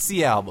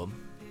cutesy album.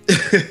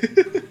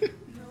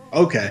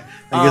 Okay,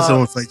 I guess I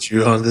won't fight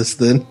you on this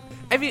then.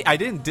 I mean, I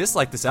didn't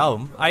dislike this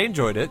album. I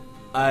enjoyed it.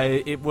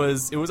 It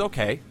was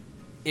okay.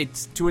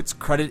 It's, to its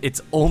credit, it's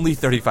only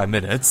 35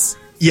 minutes.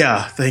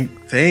 Yeah,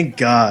 thank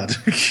God.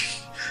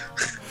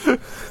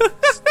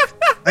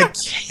 I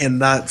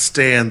cannot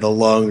stand the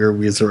longer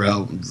Weezer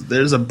albums.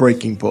 There's a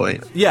breaking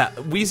point. Yeah,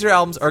 Weezer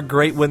albums are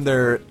great when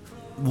they're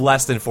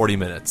less than 40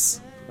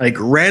 minutes. Like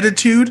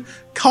Gratitude,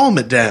 calm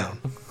it down.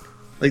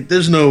 Like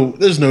there's no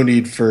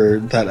need for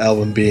that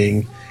album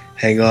being,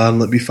 hang on,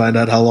 let me find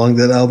out how long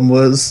that album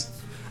was.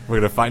 We're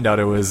gonna find out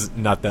it was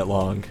not that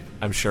long.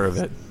 I'm sure of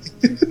it.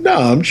 No,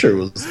 I'm sure it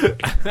was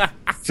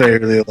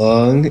fairly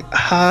long.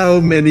 How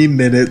many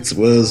minutes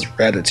was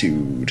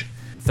Gratitude?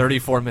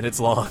 34 minutes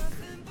long.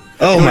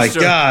 Oh my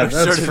God,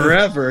 that's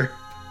forever.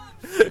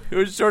 It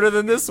was shorter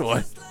than this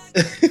one.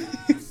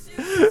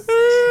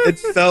 It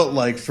felt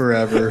like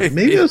forever.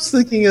 Maybe I was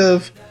thinking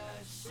of...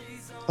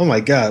 Oh my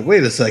God,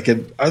 wait a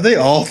second. Are they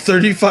all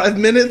 35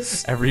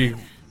 minutes? Everything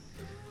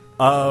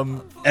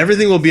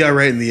Will Be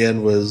Alright in the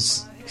end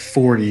was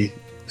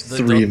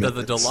 43 minutes.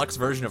 The deluxe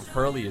version of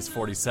Hurley is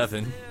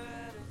 47.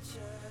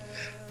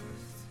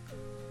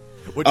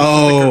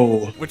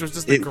 Which was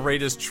just the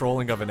greatest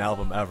trolling of an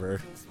album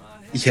ever.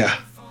 Yeah.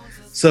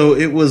 So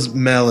it was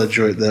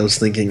Maladroit that I was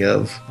thinking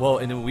of. Well,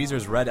 and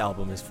Weezer's Red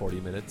album is 40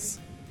 minutes.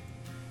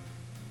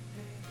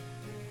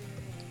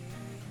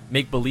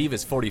 Make Believe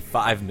is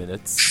 45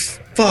 minutes.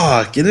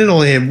 Fuck, and it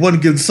only had one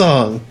good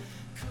song.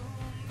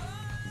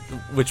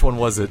 Which one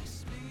was it?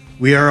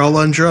 We Are All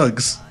on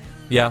Drugs.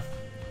 Yeah.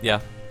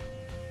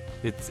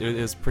 It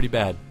was pretty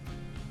bad.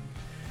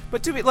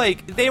 But to be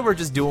like, they were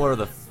just doing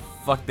whatever the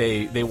fuck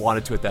they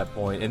wanted to at that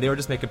point, and they were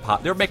just making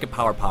pop. They were making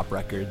power pop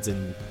records,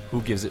 and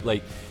who gives it?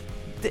 Like,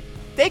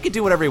 they could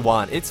do whatever they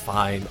want. It's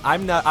fine.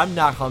 I'm not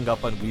hung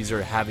up on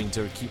Weezer having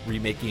to keep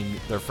remaking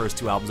their first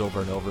 2 albums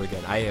over and over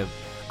again.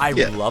 I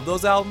love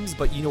those albums,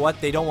 but you know what?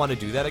 They don't want to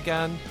do that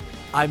again.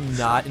 I'm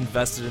not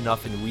invested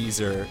enough in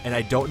Weezer, and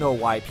I don't know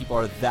why people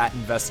are that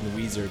invested in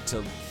Weezer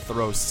to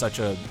throw such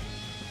a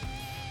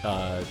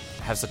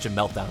have such a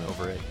meltdown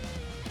over it.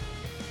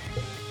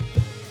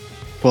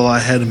 Well, I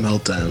had a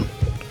meltdown.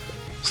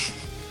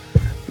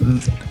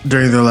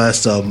 During their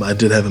last album, I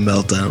did have a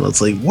meltdown. I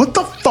was like, what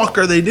the fuck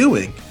are they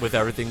doing? With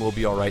Everything Will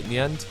Be Alright in the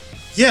end?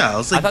 Yeah, I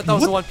was like... I thought that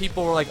was the one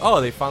people were like, oh,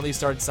 they finally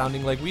started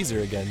sounding like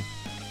Weezer again.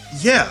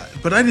 Yeah,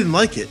 but I didn't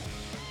like it.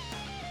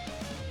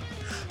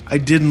 I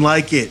didn't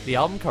like it. The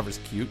album cover's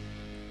cute.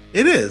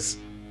 It is.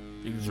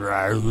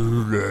 I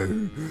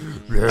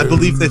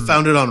believe they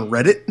found it on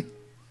Reddit.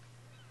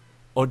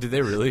 Oh, did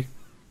they really?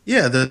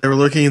 Yeah, they were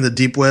looking in the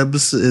deep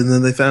webs, and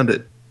then they found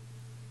it.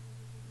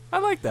 I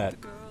like that.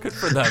 Good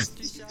for them.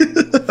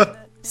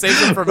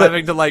 Save them from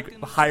having to like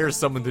hire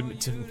someone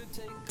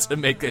to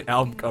make an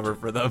album cover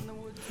for them.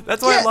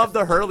 That's why I love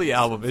the Hurley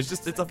album. It's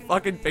a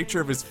fucking picture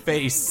of his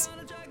face.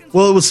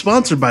 Well, it was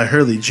sponsored by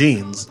Hurley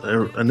Jeans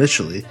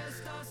initially.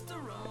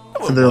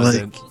 No, And they're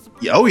wasn't.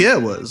 like, oh yeah,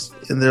 it was.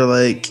 And they're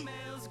like,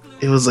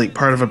 it was like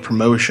part of a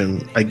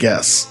promotion, I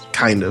guess,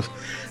 kind of.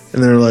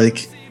 And they're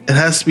like, it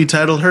has to be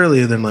titled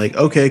Hurley. And they're like,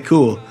 okay,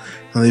 cool.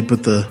 And they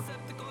put the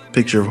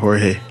picture of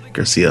Jorge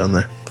Garcia on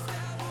there.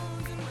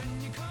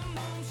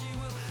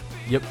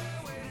 Yep.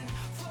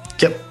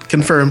 Yep,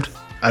 confirmed.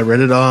 I read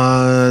it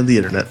on the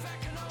internet.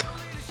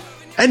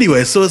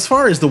 Anyway, so as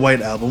far as the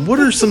White Album, what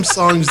are some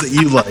songs that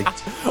you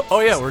liked?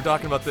 Oh yeah, we're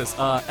talking about this.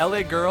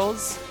 L.A.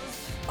 Girls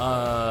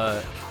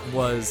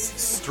was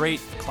straight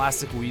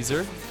classic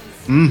Weezer.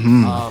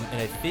 Mm-hmm.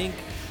 And I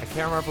can't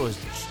remember if it was.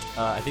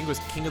 I think it was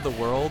King of the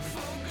World.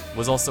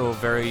 Was also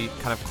very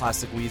kind of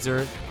classic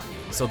Weezer.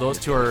 So those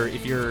two are,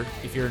 if you're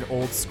an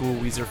old school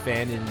Weezer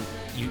fan and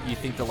you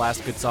think the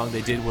last good song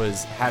they did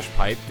was Hash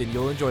Pipe, then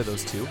you'll enjoy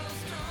those two.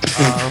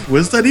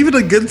 Was that even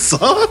a good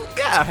song?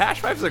 Yeah,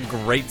 Hash Pipe's a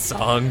great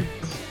song.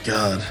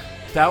 God.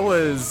 That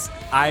was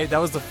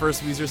the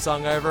first Weezer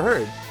song I ever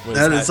heard.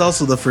 That is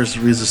also the first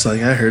Weezer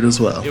song I heard as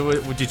well.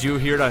 Did you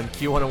hear it on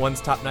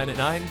Q101's Top 9 at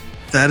 9?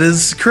 That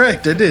is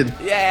correct, I did.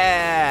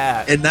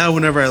 Yeah! And now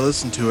whenever I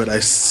listen to it,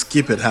 I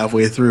skip it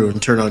halfway through and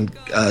turn on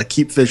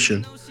Keep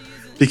Fishing.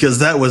 Because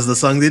that was the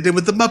song they did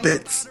with the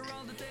Muppets.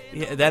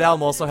 Yeah, that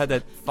album also had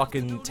that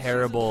fucking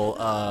terrible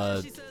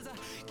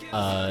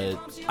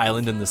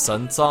Island in the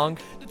Sun song.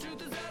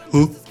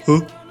 Who?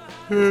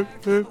 Yeah,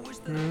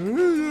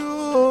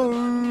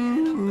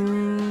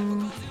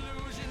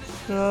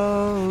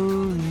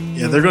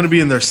 they're going to be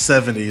in their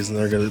 70s and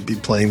they're going to be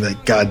playing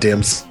that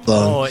goddamn song.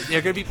 Oh,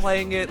 they're going to be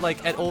playing it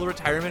like at old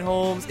retirement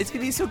homes. It's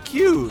going to be so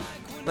cute.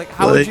 Like,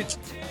 how would you...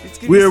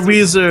 We're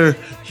Weezer.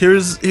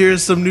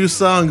 Here's some new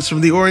songs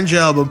from the Orange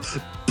album.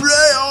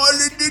 Play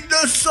Island in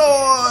the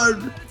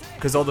Sun.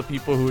 Because all the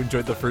people who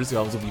enjoyed the first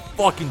albums will be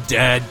fucking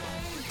dead.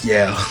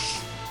 Yeah.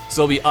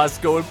 So it'll be us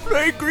going,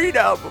 play Green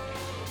Album.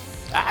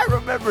 I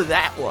remember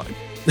that one.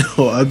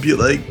 No, I'd be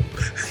like,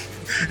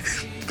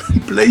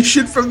 play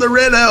shit from the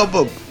Red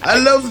album. I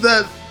love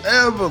that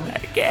album. I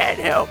can't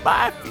help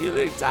my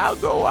feelings. I'll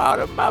go out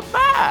of my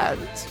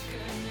mind.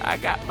 I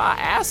got my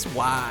ass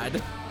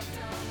wide.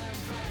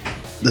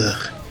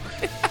 Ugh.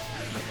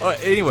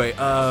 Anyway,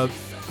 but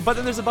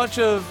then there's a bunch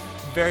of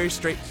very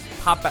straight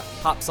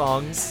pop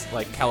songs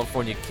like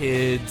California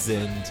Kids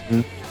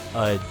and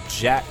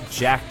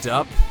Jacked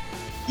Up.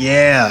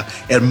 Yeah,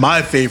 and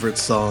my favorite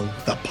song,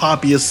 the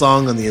poppiest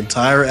song on the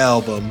entire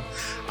album,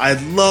 I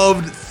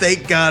loved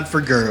Thank God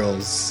for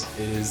Girls.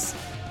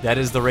 That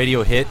is the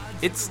radio hit.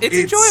 It's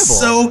enjoyable.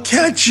 So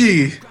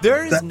catchy.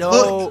 There's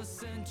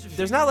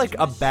not like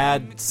a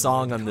bad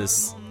song on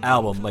this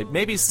album. Like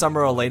maybe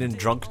Summer Elaine and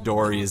Drunk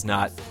Dory is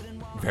not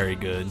very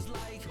good.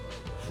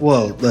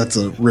 Well, that's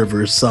a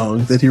Rivers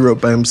song that he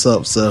wrote by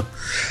himself, so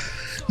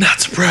not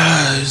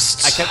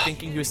surprised. I kept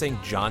thinking he was saying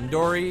John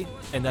Dory,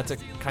 and that's a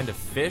kind of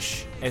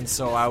fish, and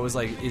so I was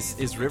like,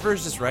 is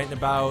Rivers just writing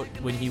about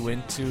when he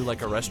went to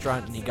like a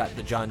restaurant and he got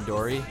the John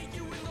Dory?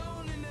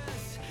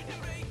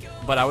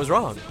 But I was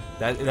wrong.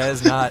 That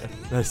is not.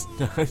 That's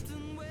not.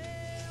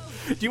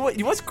 Do you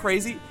know what's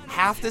crazy?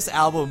 Half this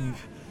album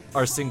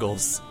are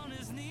singles.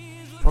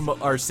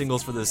 Are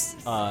singles for this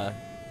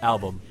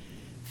album.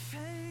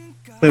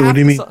 Wait, what do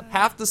you mean?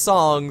 Half the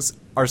songs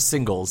are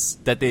singles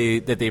that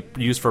they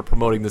use for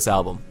promoting this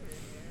album.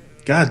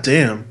 God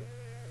damn.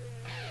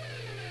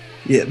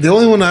 Yeah, the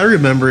only one I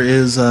remember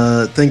is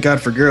Thank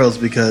God for Girls,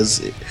 because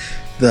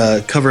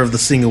the cover of the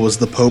single was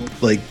the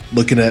Pope like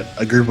looking at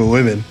a group of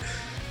women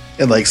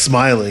and like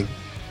smiling.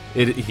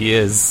 He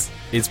is.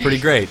 It's pretty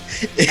great.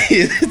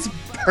 It's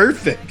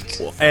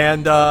perfect.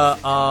 And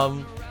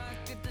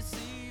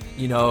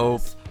you know,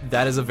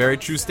 that is a very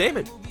true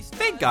statement.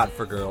 Thank God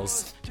for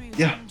girls.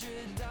 Yeah.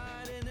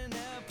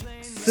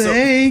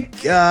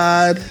 Thank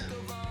God.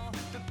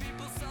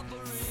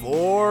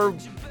 for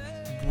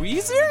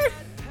Weezer?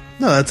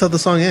 No, that's how the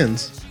song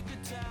ends.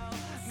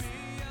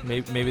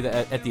 Maybe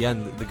at the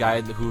end, the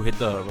guy who hit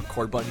the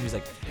record button,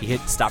 he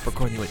hit stop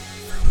recording. He went,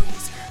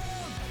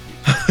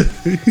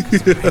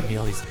 Weezer. Pay me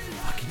all these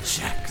fucking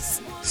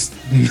checks.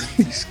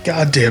 These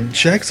goddamn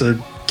checks are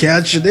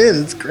cashing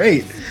in. It's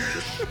great.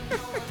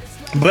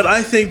 But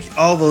I think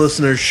all the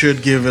listeners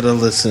should give it a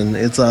listen.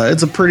 It's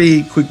a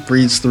pretty quick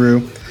breeze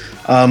through.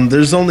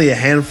 There's only a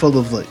handful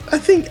of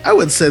I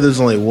would say there's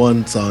only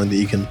one song that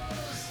you can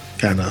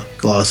kind of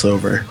gloss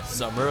over.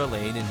 Summer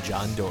Elaine and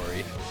John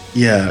Dory.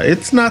 Yeah,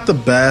 it's not the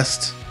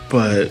best,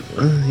 but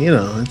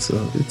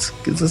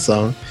it's a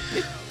song.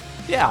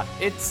 Yeah,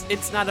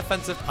 it's not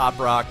offensive pop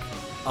rock.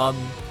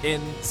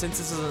 And since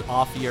this is an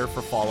off year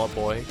for Fall Out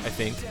Boy, I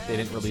think they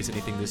didn't release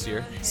anything this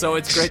year, so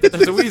it's great that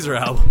there's a Weezer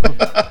album.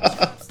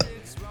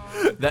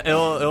 That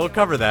it'll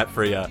cover that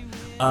for you.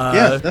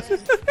 Yeah.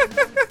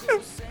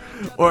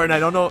 And I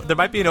don't know, there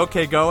might be an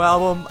OK Go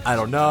album. I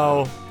don't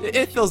know.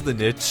 It fills the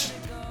niche.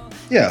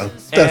 Yeah,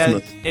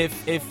 definitely. And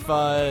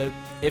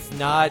if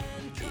not,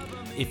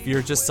 if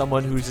you're just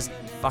someone who's just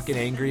fucking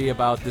angry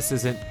about this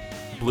isn't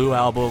Blue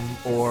Album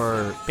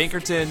or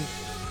Pinkerton,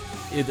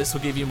 this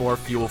will give you more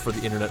fuel for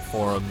the internet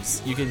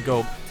forums. You can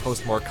go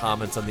post more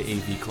comments on the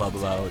AV Club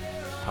about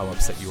how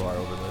upset you are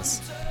over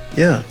this.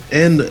 Yeah,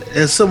 and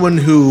as someone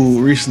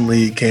who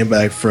recently came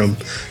back from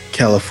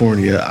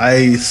California,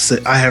 I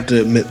have to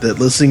admit that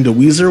listening to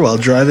Weezer while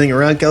driving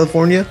around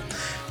California,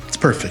 it's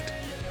perfect.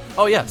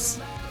 Oh,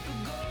 yes.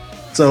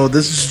 So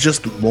this is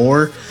just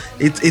more.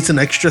 It's an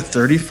extra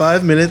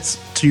 35 minutes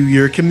to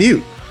your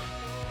commute.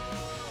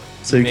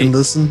 So you can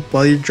listen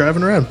while you're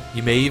driving around.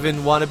 You may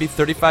even want to be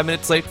 35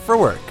 minutes late for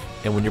work.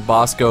 And when your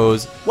boss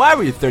goes, "Why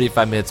were you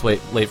 35 minutes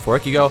late for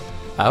work?" you go,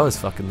 "I was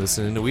fucking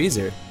listening to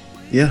Weezer."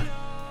 Yeah.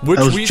 Which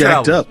I was Weezer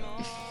jacked album?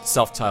 up.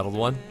 Self-titled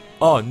one.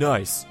 Oh,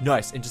 nice.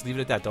 And just leave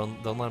it at that.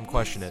 Don't let him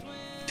question it.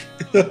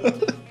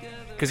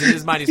 Because in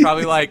his mind, he's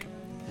probably like,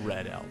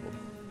 Red Album.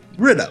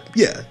 Red Up,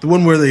 yeah. The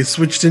one where they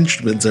switched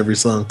instruments every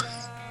song.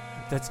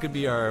 That's gonna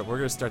be we're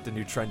gonna start the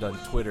new trend on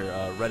Twitter.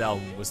 Red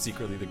Album was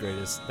secretly the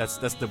greatest. That's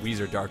the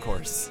Weezer dark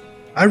horse.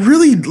 I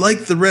really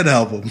like the Red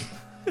Album.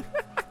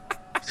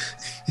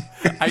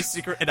 I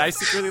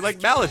secretly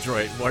like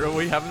Maladroit. What are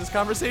we having this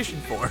conversation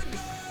for?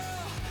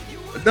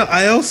 No,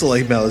 I also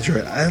like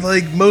Maladroit. I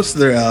like most of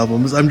their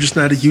albums. I'm just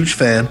not a huge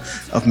fan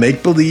of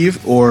Make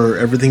Believe or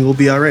Everything Will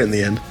Be Alright in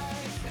the End.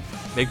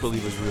 Make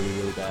Believe was really,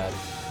 really bad.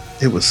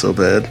 It was so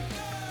bad.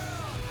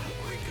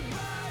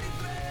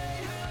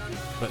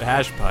 But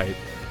Hash Pipe,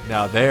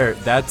 now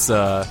that's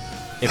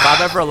if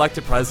I'm ever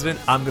elected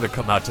president, I'm gonna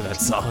come out to that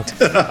song. And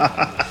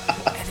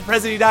the president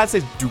of the United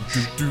States, do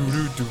do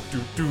do do do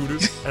do do,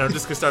 and I'm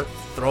just gonna start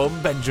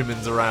throwing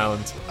Benjamins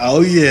around.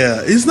 Oh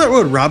yeah, isn't that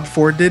what Rob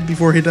Ford did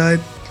before he died?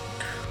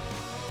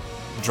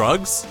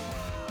 Drugs?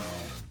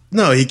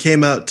 No, he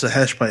came out to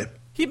Hash Pipe.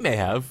 He may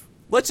have.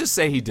 Let's just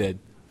say he did.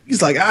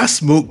 He's like, I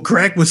smoke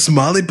crack with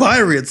Somali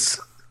pirates.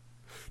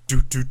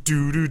 Do do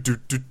do do do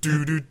do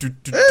do do do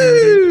do.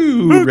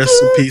 Ooh,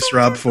 rest in peace,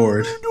 Rob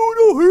Ford.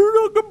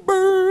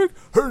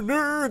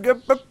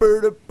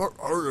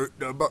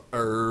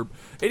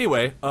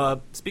 Anyway,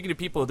 speaking of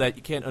people that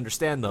you can't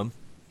understand them,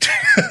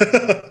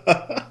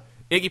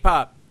 Iggy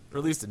Pop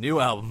released a new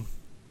album.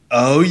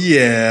 Oh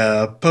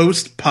yeah,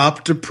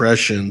 post-pop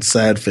depression,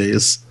 sad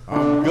face.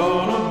 I'm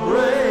gonna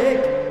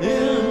break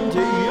into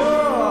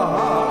your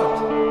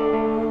heart.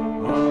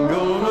 I'm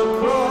gonna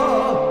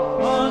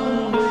crawl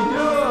under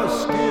your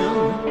skin.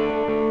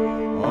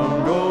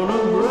 I'm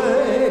gonna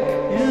break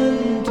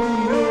into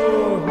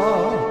your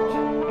heart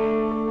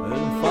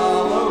and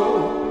follow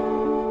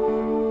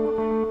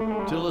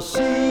till I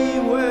see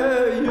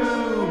where you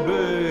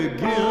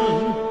begin.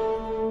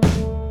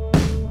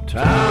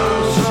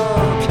 Time so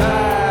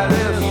tight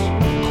is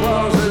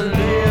closing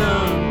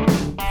in.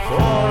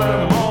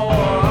 40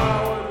 more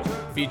hours.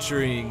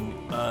 Featuring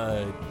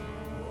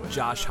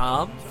Josh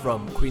Homme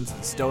from Queens of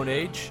the Stone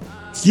Age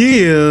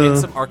Yeah. and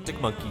some Arctic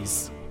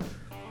Monkeys.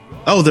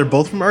 Oh, they're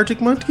both from Arctic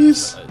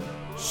Monkeys?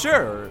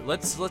 Sure,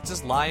 let's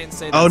just lie and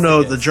say. Oh that's no,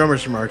 it. the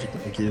drummer's from Arctic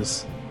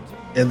Monkeys.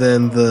 And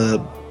then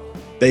the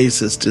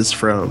bassist is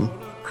from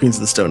Queens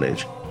of the Stone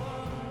Age.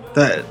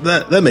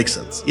 That makes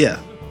sense. Yeah.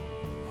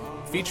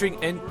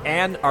 Featuring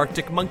an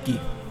Arctic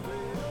monkey.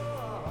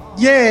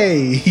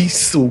 Yay! He's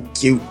so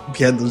cute.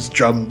 He had those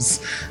drums.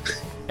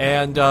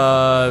 And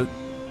Ryan,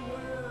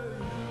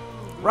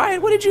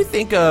 what did you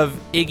think of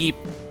Iggy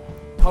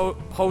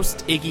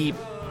post Iggy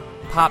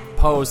Pop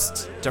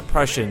post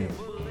depression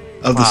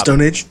Of the pop?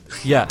 Stone Age?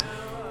 Yeah.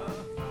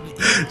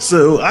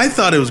 So I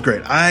thought it was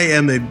great. I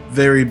am a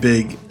very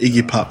big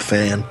Iggy Pop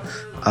fan.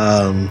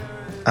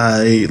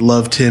 I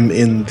loved him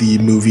in the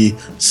movie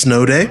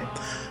Snow Day.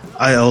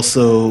 I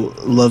also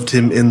loved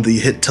him in the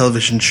hit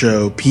television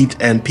show Pete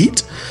and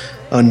Pete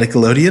on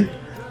Nickelodeon.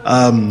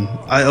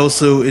 I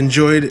also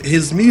enjoyed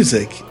his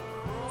music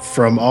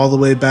from all the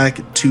way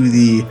back to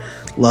the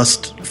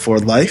Lust for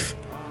Life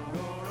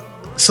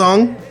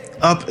song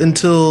up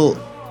until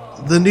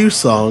the new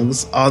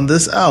songs on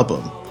this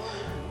album.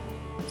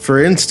 For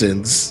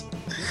instance,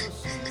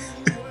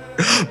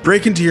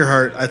 Break Into Your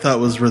Heart I thought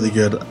was really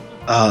good. It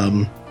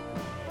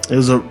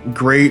was a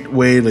great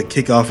way to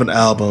kick off an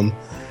album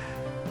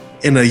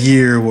in a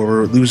year where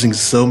we're losing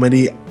so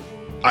many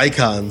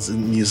icons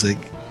in music.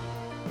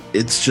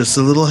 It's just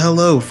a little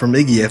hello from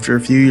Iggy after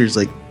a few years,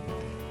 like,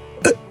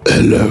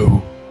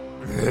 hello.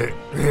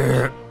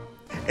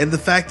 And the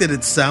fact that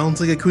it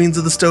sounds like a Queens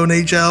of the Stone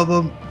Age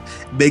album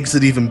makes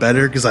it even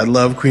better, because I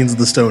love Queens of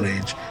the Stone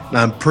Age. And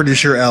I'm pretty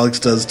sure Alex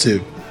does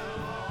too.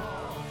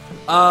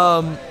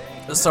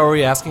 So are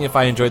we asking if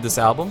I enjoyed this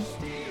album?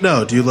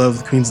 No, do you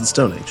love Queens of the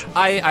Stone Age?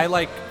 I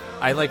like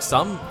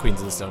some Queens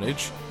of the Stone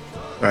Age.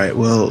 All right,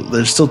 well,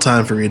 there's still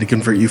time for me to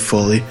convert you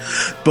fully.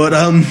 But,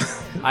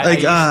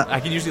 I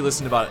can usually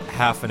listen to about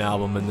half an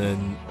album and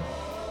then,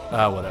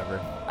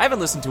 whatever. I haven't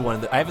listened to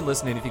I haven't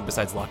listened to anything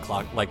besides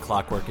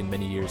Clockwork in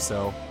many years,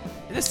 so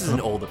this is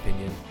an old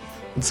opinion.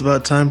 It's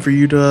about time for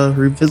you to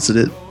revisit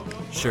it.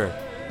 Sure.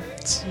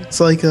 It's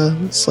like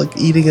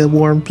eating a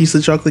warm piece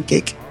of chocolate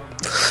cake.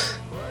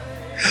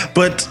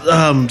 But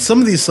some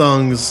of these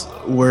songs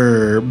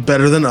were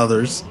better than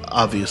others,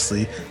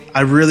 obviously. I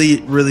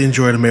really, really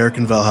enjoyed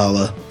American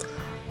Valhalla.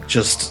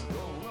 It's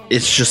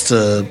just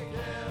a...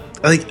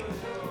 Like,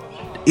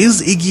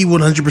 is Iggy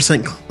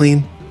 100%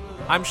 clean?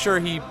 I'm sure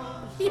he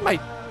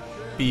might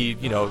be,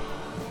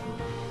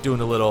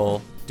 doing a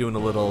little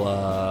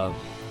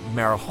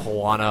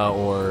marijuana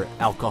or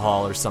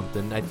alcohol or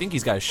something. I think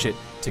he's got his shit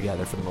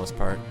together for the most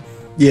part.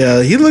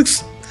 Yeah, he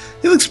looks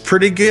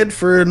pretty good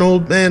for an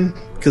old man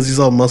because he's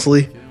all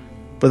muscly.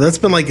 But that's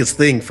been like his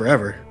thing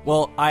forever.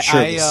 Well, I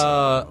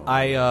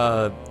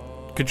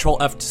Control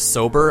F to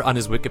sober on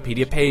his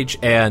Wikipedia page,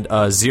 and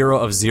 0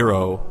 of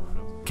 0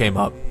 came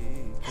up.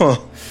 Huh.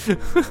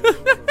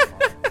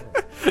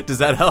 Does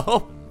that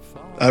help?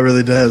 That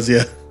really does,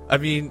 yeah. I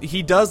mean,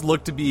 he does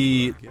look to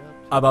be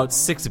about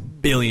 6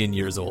 billion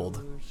years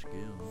old.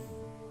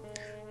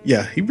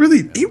 Yeah, he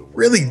really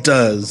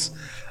does.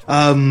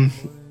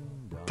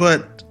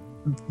 But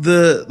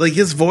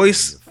his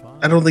voice,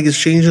 I don't think it's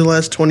changed in the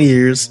last 20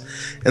 years,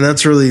 and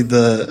that's really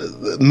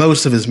the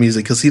most of his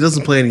music, because he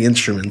doesn't play any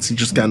instruments.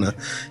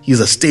 He's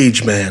a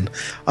stage man.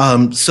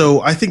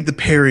 So I think the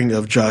pairing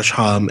of Josh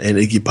Homme and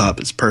Iggy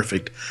Pop is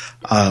perfect.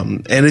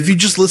 And if you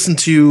just listen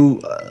to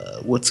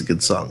what's a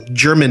good song,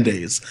 German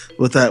Days,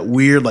 with that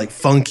weird, like,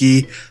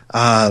 funky,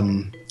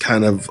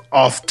 kind of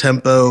off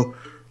tempo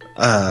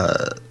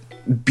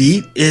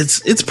beat,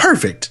 it's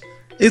perfect.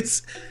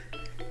 It's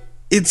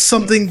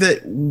something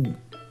that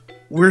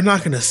we're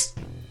gonna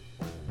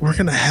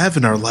have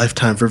in our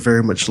lifetime for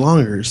very much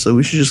longer, so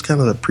we should just kind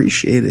of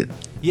appreciate it.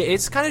 Yeah,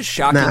 it's kind of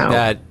shocking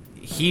that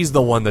he's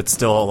the one that's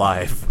still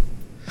alive.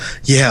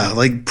 Yeah,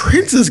 like,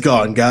 Prince is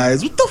gone,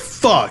 guys. What the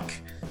fuck?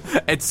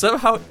 And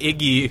somehow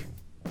Iggy,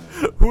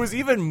 who is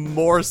even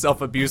more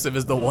self-abusive,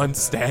 is the one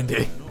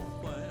standing.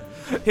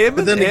 Him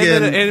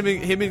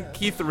and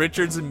Keith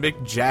Richards and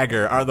Mick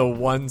Jagger are the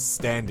ones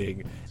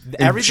standing.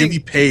 And Jimmy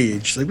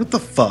Page, like, what the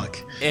fuck?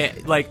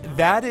 Like,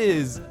 that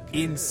is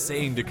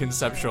insane to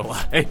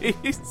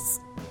conceptualize.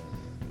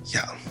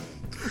 Yeah.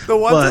 The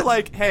ones that are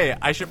like, hey,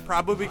 I should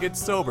probably get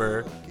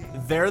sober,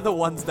 they're the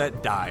ones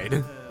that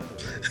died.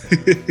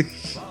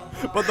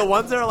 But the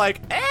ones that are like,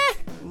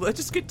 let's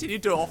just continue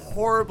to a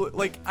horrible...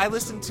 Like, I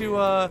listened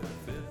to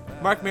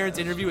Mark Maron's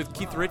interview with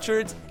Keith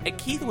Richards, and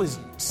Keith was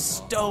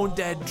stone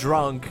dead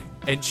drunk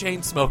and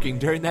chain smoking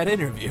during that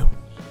interview.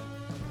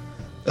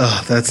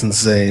 Oh, that's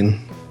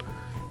insane.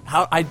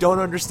 I don't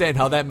understand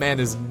how that man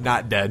is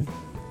not dead.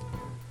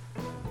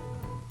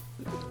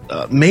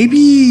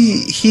 Maybe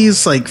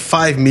he's like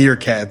 5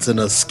 meerkats in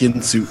a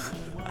skin suit.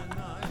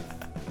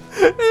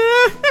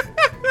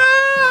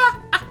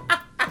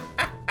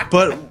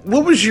 But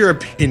what was your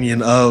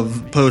opinion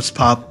of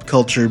post-pop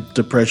culture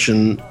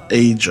depression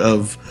age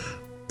of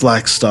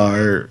Black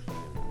Star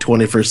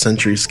 21st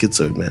century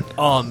schizoid man?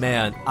 Oh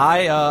man,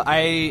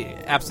 I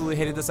absolutely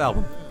hated this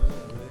album.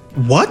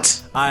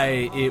 What?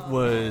 You're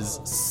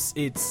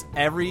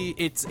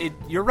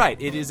right.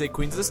 It is a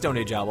Queens of the Stone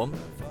Age album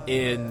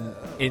in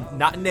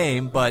not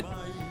name, but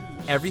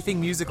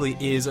everything musically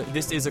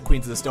this is a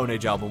Queens of the Stone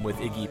Age album with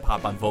Iggy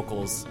Pop on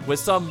vocals with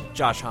some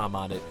Josh Homme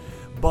on it.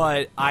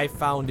 But I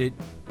found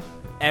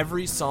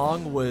every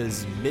song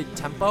was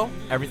mid-tempo.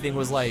 Everything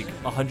was like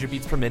 100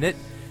 beats per minute.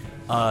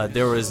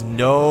 There was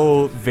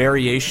no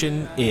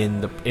variation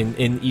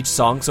in each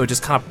song, so it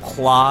just kind of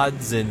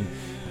plods and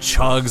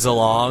chugs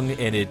along,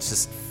 and it's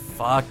just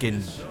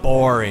fucking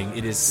boring.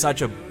 It is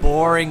such a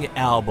boring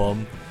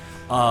album.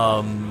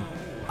 I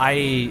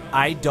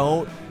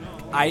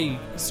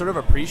sort of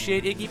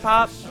appreciate Iggy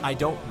Pop. I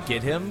don't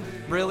get him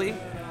really.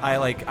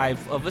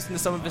 I've listened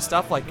to some of his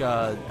stuff, like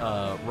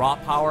Raw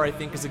Power I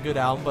think is a good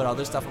album, but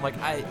other stuff I'm like,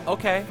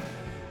 okay.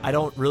 I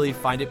don't really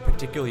find it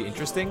particularly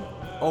interesting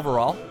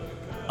overall.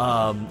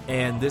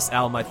 And this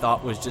album I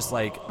thought was just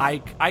like,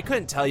 I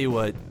couldn't tell you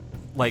what,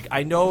 like,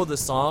 I know the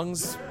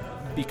songs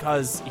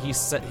because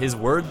his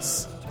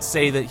words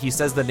say that he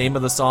says the name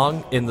of the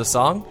song in the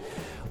song,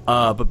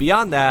 But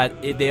beyond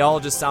that, they all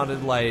just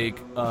sounded like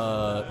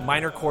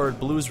minor chord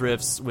blues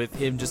riffs with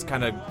him just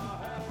kind of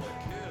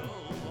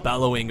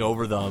bellowing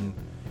over them.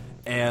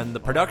 And the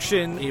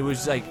production, it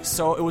was like,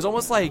 so it was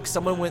almost like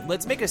someone went,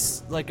 let's make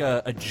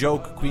a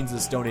joke Queens of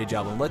the Stone Age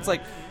album. Let's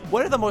like,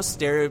 what are the most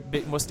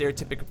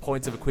stereotypical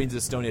points of a Queens of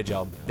the Stone Age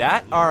album?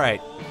 That? All right.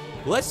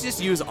 Let's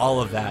just use all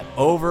of that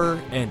over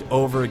and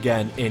over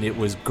again, and it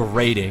was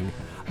grating.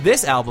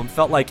 This album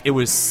felt like it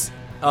was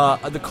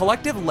the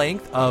collective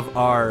length of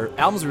our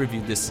albums we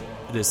reviewed this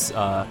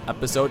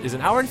episode is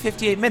 1 hour and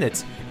 58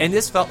 minutes, and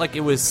this felt like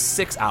it was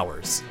 6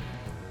 hours.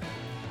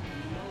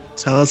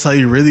 Tell us how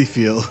you really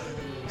feel.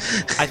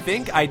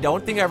 I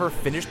don't think I ever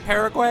finished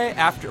Paraguay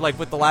after, like,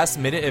 with the last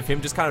minute of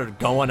him just kind of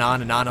going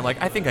on and on. I'm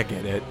like, I think I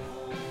get it.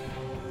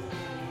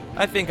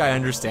 I think I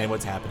understand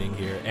what's happening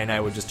here, and I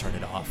would just turn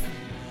it off.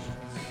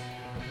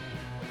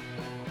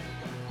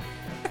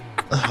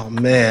 Oh,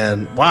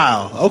 man.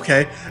 Wow.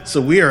 Okay.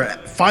 So we are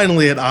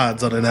finally at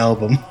odds on an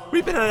album.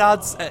 We've been at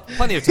odds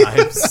plenty of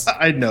times.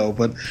 I know,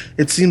 but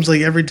it seems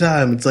like every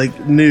time it's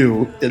like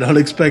new and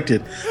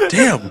unexpected.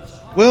 Damn.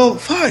 Well,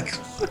 fuck.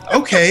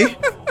 Okay.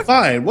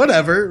 Fine.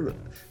 Whatever.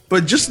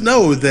 But just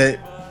know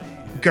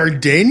that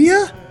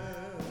Gardenia?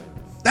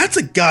 That's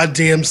a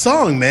goddamn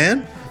song,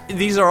 man.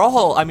 These are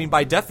all, I mean,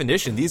 by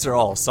definition, these are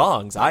all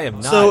songs. I am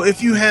not. So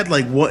if you had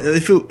like one,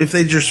 if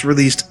they just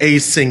released a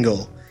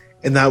single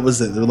and that was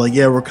it, they're like,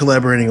 yeah, we're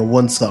collaborating on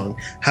one song,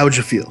 how would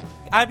you feel?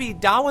 I'd be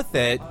down with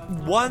it.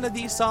 One of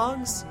these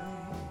songs,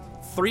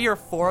 3 or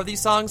 4 of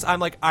these songs, I'm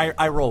like,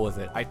 I roll with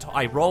it.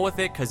 I roll with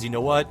it because you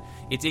know what?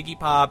 It's Iggy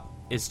Pop.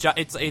 It's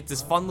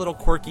this fun little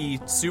quirky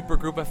super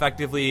group,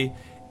 effectively,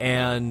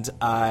 and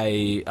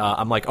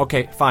I'm like,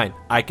 okay, fine.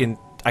 I can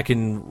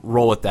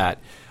roll with that.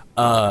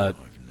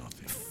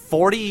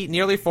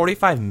 Nearly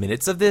 45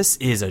 minutes of this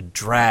is a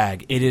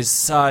drag. It is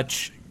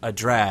such a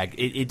drag.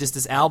 It just,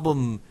 this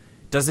album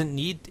doesn't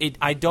need it.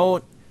 I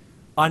don't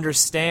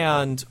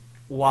understand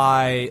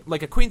why,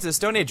 like a Queens of the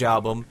Stone Age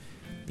album,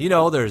 you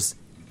know, there's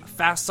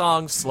fast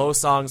songs, slow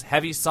songs,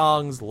 heavy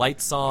songs,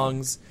 light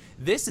songs.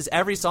 This is,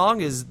 every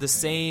song is the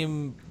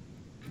same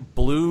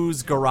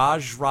blues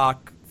garage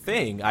rock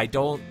thing.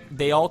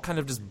 They all kind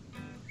of just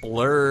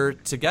blur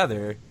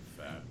together,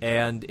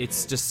 and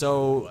it's just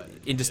so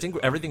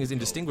indistinguishable. Everything is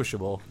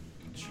indistinguishable.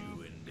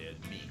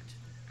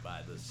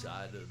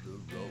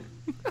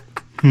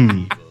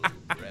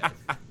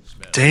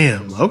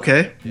 Damn.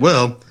 Okay.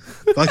 Well,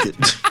 fuck it.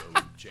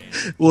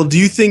 Well, do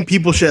you think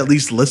people should at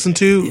least listen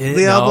to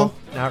the album?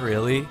 Not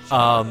really.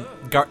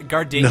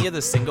 Gardenia,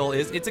 the single,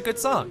 it's a good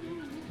song.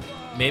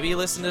 Maybe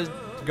listen to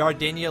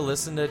Gardenia,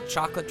 listen to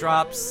Chocolate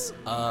Drops.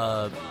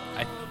 I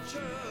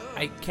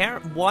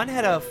can't. One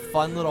had a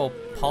fun little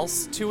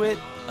pulse to it.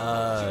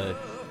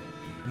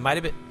 Might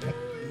have been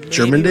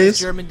German Days.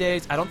 German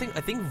Days. I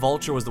think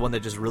Vulture was the one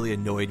that just really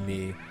annoyed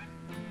me.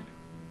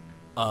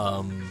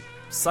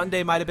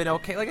 Sunday might have been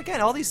okay. Like,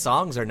 again, all these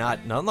songs are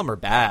not. None of them are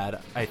bad.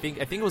 I think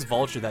it was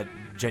Vulture that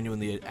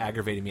genuinely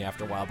aggravated me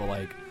after a while. But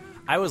like,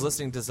 I was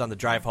listening to this on the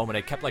drive home, and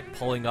I kept like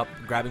pulling up,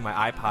 grabbing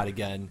my iPod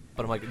again.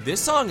 But I'm like,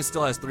 this song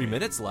still has 3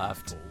 minutes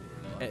left.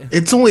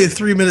 It's only a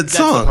 3-minute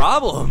song. That's the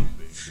problem.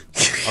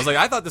 I was like,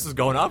 I thought this was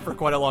going on for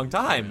quite a long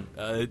time.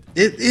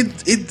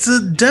 It's a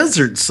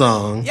desert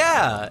song.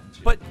 Yeah,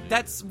 but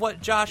that's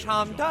what Josh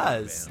Homme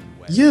does.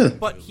 Yeah.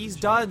 But he's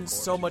done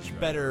so much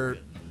better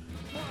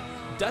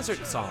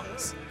desert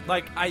songs.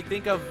 Like, I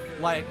think of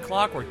like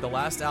Clockwork, the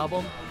last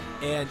album,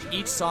 and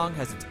each song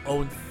has its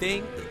own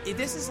thing.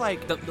 This is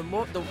like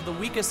the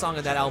weakest song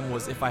of that album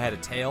was If I Had a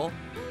Tail,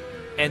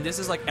 and this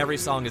is like every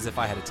song is If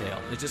I Had a Tail.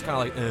 It's just kind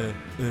of like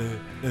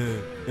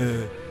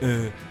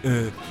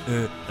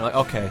I'm like,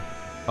 okay,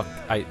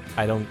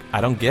 I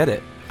don't get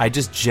it. I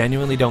just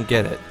genuinely don't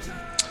get it.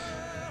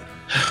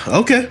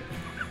 Okay.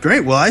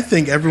 Great. Well, I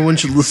think everyone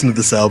should listen to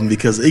this album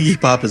because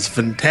Iggy Pop is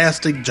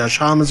fantastic. Josh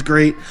Homme is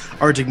great.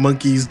 Arctic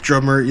Monkeys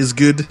drummer is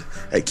good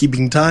at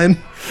keeping time.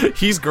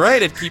 He's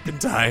great at keeping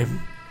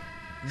time.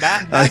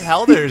 Matt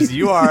Helders,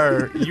 you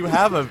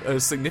have a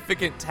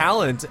significant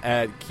talent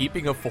at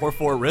keeping a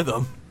 4/4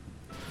 rhythm.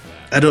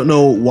 I don't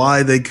know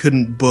why they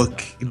couldn't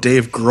book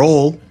Dave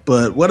Grohl,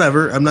 but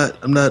whatever. I'm not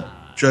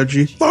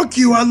judgy. Fuck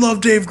you! I love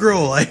Dave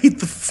Grohl. I hate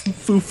the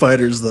Foo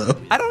Fighters, though.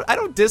 I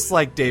don't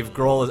dislike Dave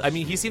Grohl. I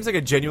mean, he seems like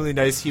a genuinely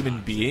nice human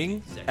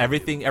being.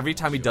 Every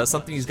time he does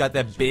something, he's got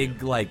that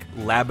big, like,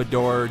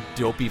 Labrador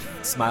dopey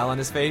smile on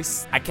his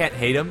face. I can't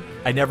hate him.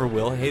 I never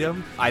will hate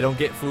him. I don't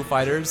get Foo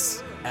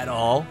Fighters at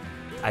all.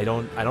 I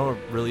don't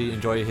really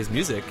enjoy his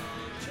music.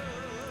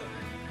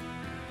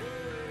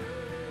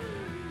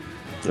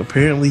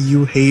 Apparently,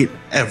 you hate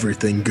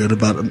everything good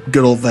about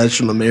good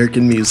old-fashioned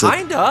American music.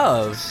 Kind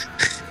of.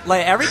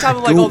 Like, every time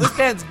I'm like, oh, this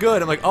band's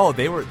good, I'm like, oh,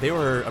 they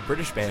were a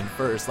British band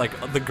first.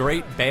 Like, the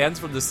great bands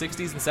from the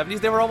 60s and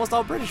 70s, they were almost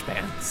all British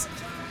bands.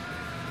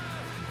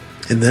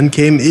 And then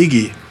came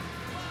Iggy.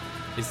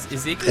 Is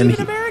Iggy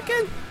even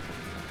American?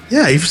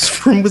 Yeah, he was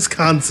from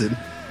Wisconsin.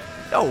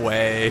 No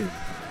way.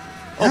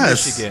 Oh,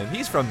 Yes. Michigan.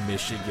 He's from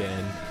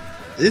Michigan.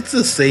 It's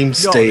the same No,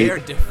 state. they're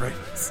different.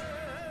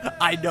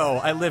 I know.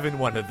 I live in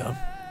one of them.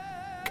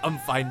 Come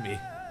find me.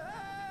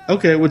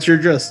 Okay, what's your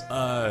address?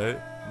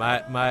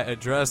 My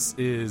address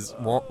is.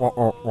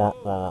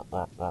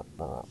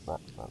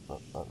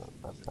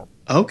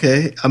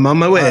 Okay, I'm on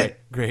my way. All right,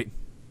 great.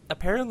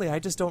 Apparently, I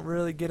just don't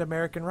really get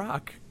American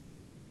rock.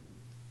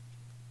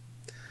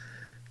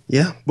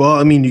 Yeah, well,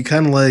 I mean, you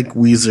kind of like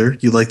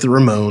Weezer. You like the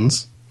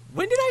Ramones.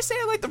 When did I say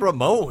I like the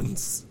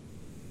Ramones?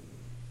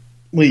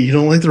 Wait, you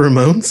don't like the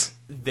Ramones?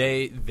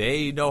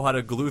 They know how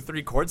to glue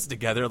 3 chords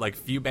together like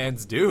few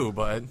bands do,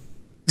 but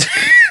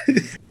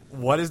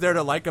what is there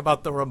to like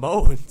about the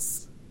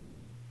Ramones?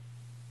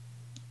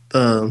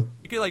 You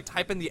could like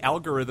type in the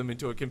algorithm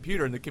into a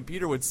computer, and the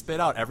computer would spit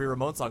out every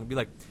Ramones song and be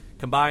like,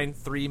 combine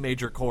 3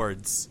 major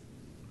chords.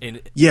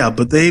 Yeah,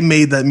 but they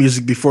made that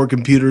music before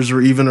computers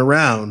were even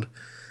around.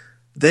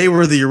 They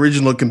were the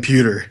original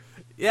computer.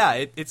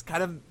 Yeah, it's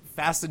kind of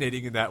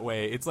fascinating in that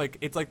way. It's like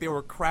they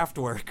were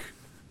Kraftwerk.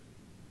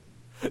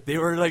 They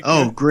were like,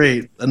 oh,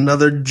 great,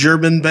 another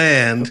German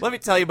band. Let me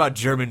tell you about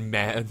German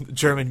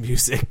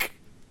music.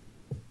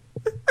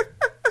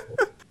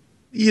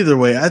 Either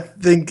way, I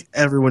think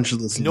everyone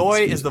should listen. Noi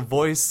to this is the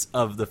voice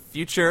of the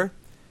future,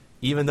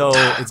 even though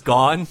it's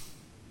gone.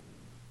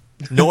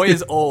 Noi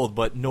is old,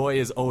 but Noi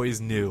is always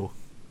new.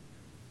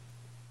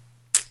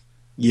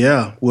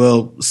 Yeah,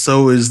 well,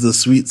 so is the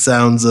sweet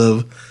sounds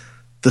of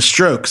the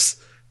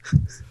Strokes.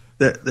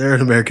 They're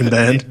an American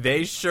band.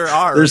 They sure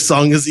are. Their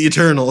song is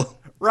eternal.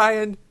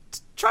 Ryan,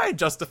 try and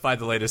justify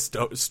the latest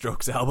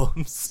Strokes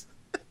albums.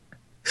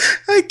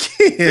 I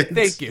can't.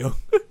 Thank you.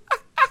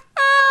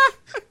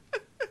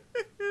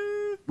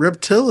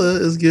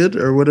 Reptilla is good,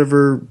 or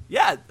whatever.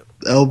 Yeah,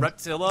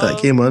 Reptilla that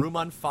came on. Room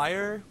on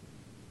Fire.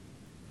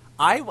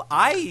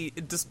 I,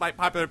 despite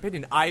popular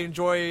opinion, I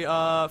enjoy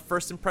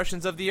First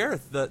Impressions of the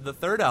Earth, the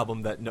third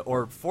album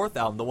or fourth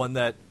album, the one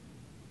that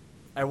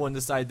everyone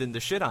decided then to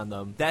shit on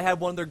them. That had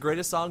one of their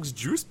greatest songs,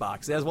 Juice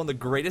Box. It has one of the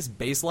greatest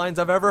bass lines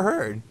I've ever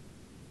heard.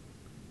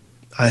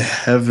 I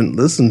haven't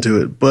listened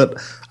to it, but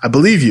I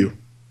believe you.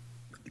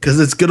 Because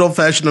it's good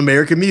old-fashioned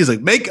American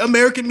music. Make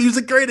American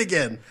music great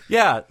again.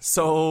 Yeah,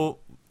 so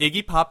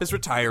Iggy Pop is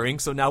retiring,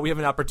 so now we have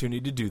an opportunity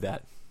to do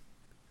that.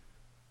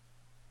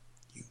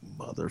 You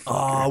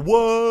motherfucker.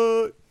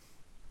 What?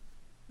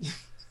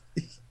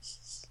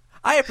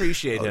 I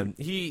appreciate him.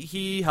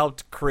 He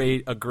helped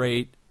create a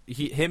great...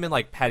 Him and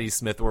like Patti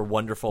Smith were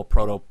wonderful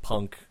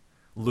proto-punk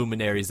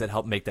luminaries that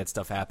helped make that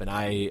stuff happen.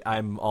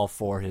 I'm all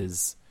for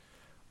his...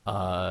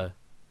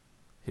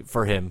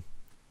 for him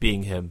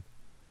being him.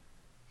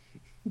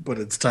 But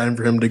it's time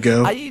for him to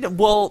go.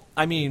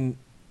 I mean,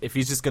 if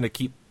he's just going to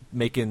keep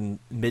making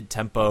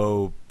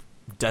mid-tempo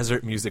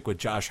desert music with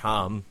Josh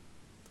Homme,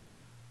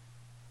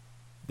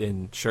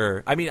 then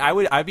sure. I mean,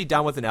 I'd be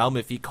down with an album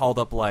if he called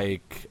up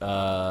like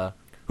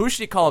who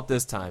should he call up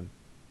this time?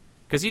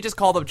 Because he just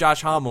called up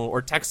Josh Homme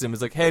or texted him.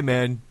 He's like, "Hey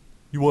man,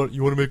 you want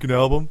to make an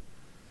album?"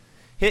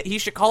 He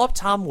should call up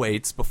Tom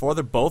Waits before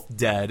they're both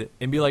dead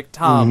and be like,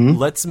 "Tom,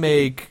 let's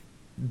make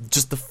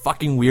just the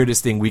fucking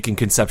weirdest thing we can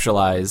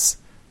conceptualize."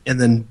 And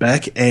then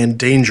Beck and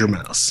Danger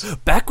Mouse.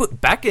 Beck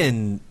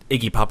and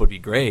Iggy Pop would be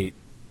great.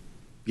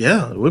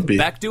 Yeah, it would be.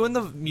 Beck doing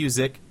the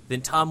music, then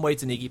Tom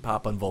Waits and Iggy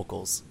Pop on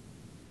vocals.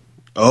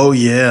 Oh,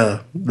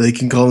 yeah. They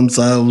can call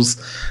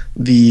themselves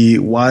the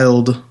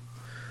Wild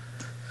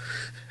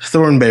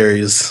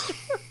Thornberries.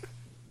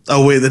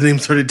 Oh, wait, the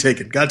name's already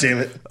taken. God damn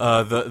it.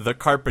 The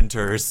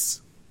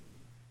Carpenters.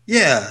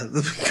 Yeah,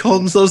 they call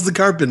themselves the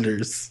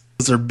Carpenters.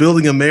 They're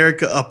building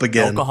America up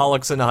again.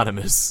 Alcoholics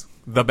Anonymous,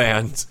 the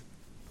band.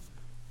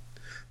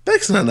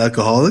 Beck's not an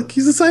alcoholic.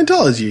 He's a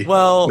Scientology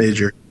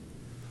major.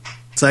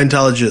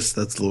 Scientologist,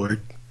 that's the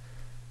word.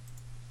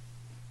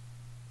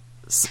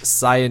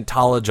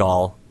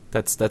 Scientologol.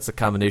 That's a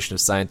combination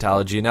of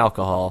Scientology and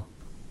alcohol.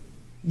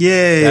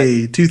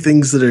 Yay! 2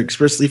 things that are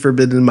expressly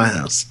forbidden in my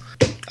house.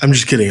 I'm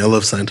just kidding. I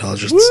love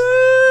Scientologists. Woo!